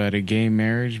Snapchat about a gay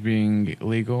marriage being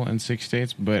legal in 6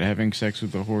 states, but having sex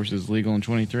with a horse is legal in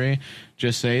 23,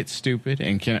 just say it's stupid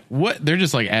and can what? They're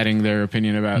just like adding their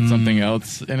opinion about something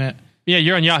else in it. Yeah,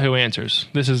 you're on Yahoo Answers.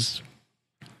 This is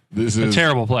a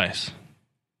terrible place.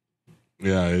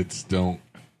 Yeah, it's don't.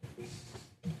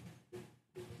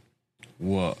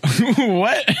 Whoa.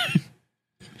 What?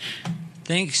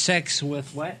 Think sex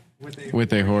with what?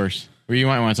 With a horse. Or you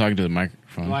might want to talk to the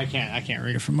microphone. Well, I can't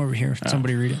read it from over here.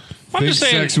 Somebody read it. I think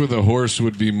sex with a horse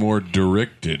would be more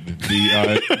directed.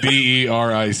 D-E-R-I-C-T-E-D.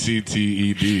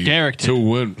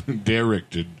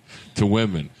 Directed to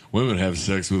women. Women have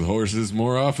sex with horses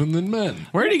more often than men.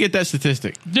 Where did you get that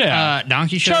statistic? Yeah.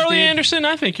 Donkey Show. Charlie Anderson,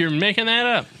 I think you're making that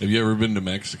up. Have you ever been to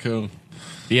Mexico?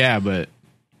 Yeah, but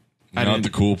not the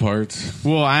cool parts.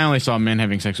 Well, I only saw men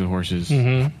having sex with horses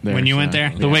there, when you went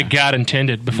there. The way God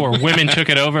intended before women took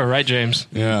it over, right, James?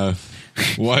 Yeah.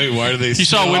 Why do they? You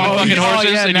saw women fucking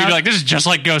horses, and you'd be like, "This is just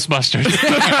like Ghostbusters."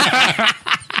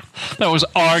 That was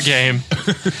our game.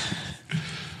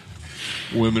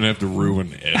 Women have to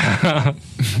ruin it.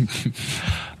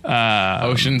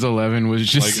 Ocean's 11 was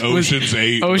just like Ocean's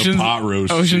 8. The pot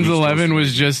roast. Ocean's 11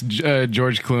 was just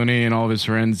George Clooney and all of his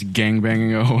friends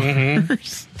gangbanging a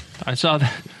horse. I saw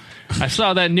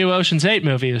that new Ocean's 8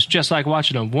 movie. It was just like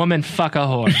watching a woman fuck a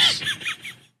horse.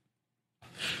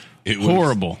 It was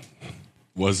horrible.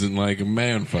 Wasn't like a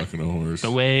man fucking a horse.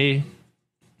 The way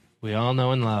we all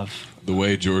know and love. The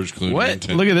way George Clooney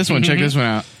intended. Look at this one. Check this one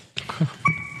out.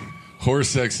 Horse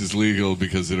sex is legal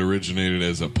because it originated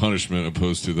as a punishment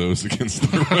opposed to those against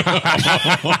the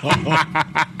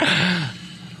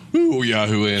Ooh,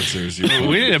 Yahoo Answers. We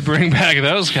need to bring back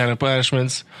those kind of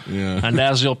punishments. Yeah. And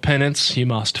as your penance, you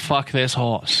must fuck this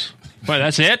horse. Wait,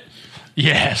 that's it?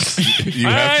 Yes. You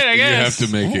have to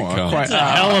make it count. It's a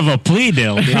hell of a plea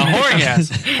deal. A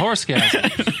horsegasm.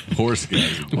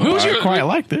 Horsegasm. Who's your quite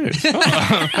like this?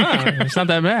 It's not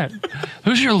that bad.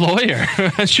 Who's your lawyer?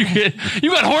 You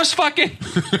got horse fucking?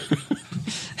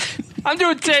 I'm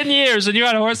doing 10 years and you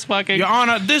got horse fucking. Your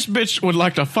Honor, this bitch would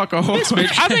like to fuck a horse.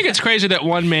 I think it's crazy that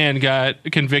one man got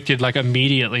convicted like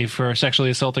immediately for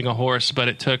sexually assaulting a horse, but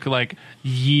it took like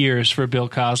years for Bill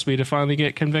Cosby to finally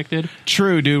get convicted.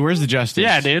 True, dude. Where's the justice?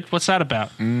 Yeah, dude. What's that about?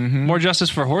 Mm-hmm. More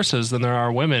justice for horses than there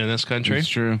are women in this country. It's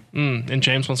true. And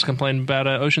James wants to complain about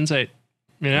Ocean's 8.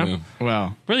 You know? Yeah.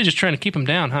 Well, really just trying to keep him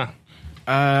down, huh?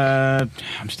 I'm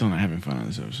still not having fun on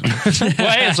this episode. Well,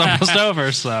 hey, it's almost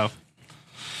over, so.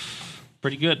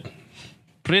 Pretty good.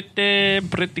 Pretty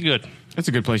good. That's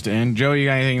a good place to end. Joe, you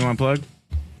got anything you want to plug?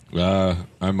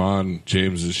 I'm on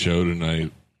James's show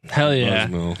tonight. Hell yeah.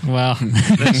 Buzzmill. Well,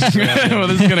 this is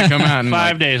going to come out in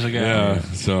 5 days ago. Yeah,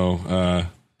 so,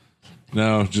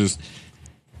 no, just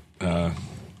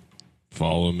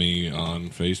follow me on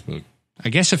Facebook. I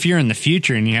guess if you're in the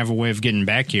future and you have a way of getting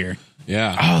back here.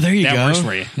 Yeah. Oh, there you go. That works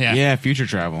for you. Yeah. Yeah, future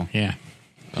travel. Yeah.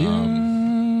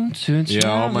 Yeah,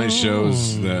 all my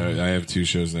shows. I have 2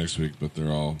 shows next week, but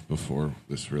they're all before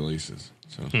this releases.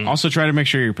 So Also, try to make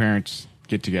sure your parents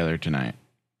get together tonight.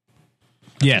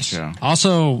 Yes. Show.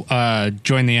 Also,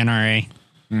 join the NRA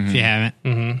if you haven't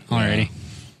already.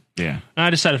 Yeah. I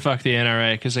decided to fuck the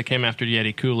NRA because they came after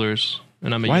Yeti coolers,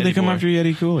 and I'm a Why'd Yeti they come boy. after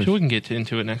Yeti coolers? We can get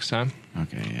into it next time.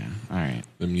 Okay, yeah. All right.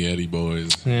 them Yeti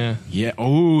boys. Yeah. Yeah.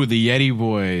 Oh, the Yeti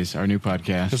Boys, our new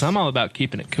podcast. Because I'm all about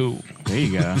keeping it cool. There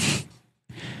you go.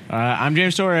 I'm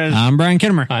James Torres. I'm Brian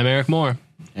Kittimer. I'm Eric Moore.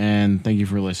 And thank you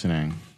for listening.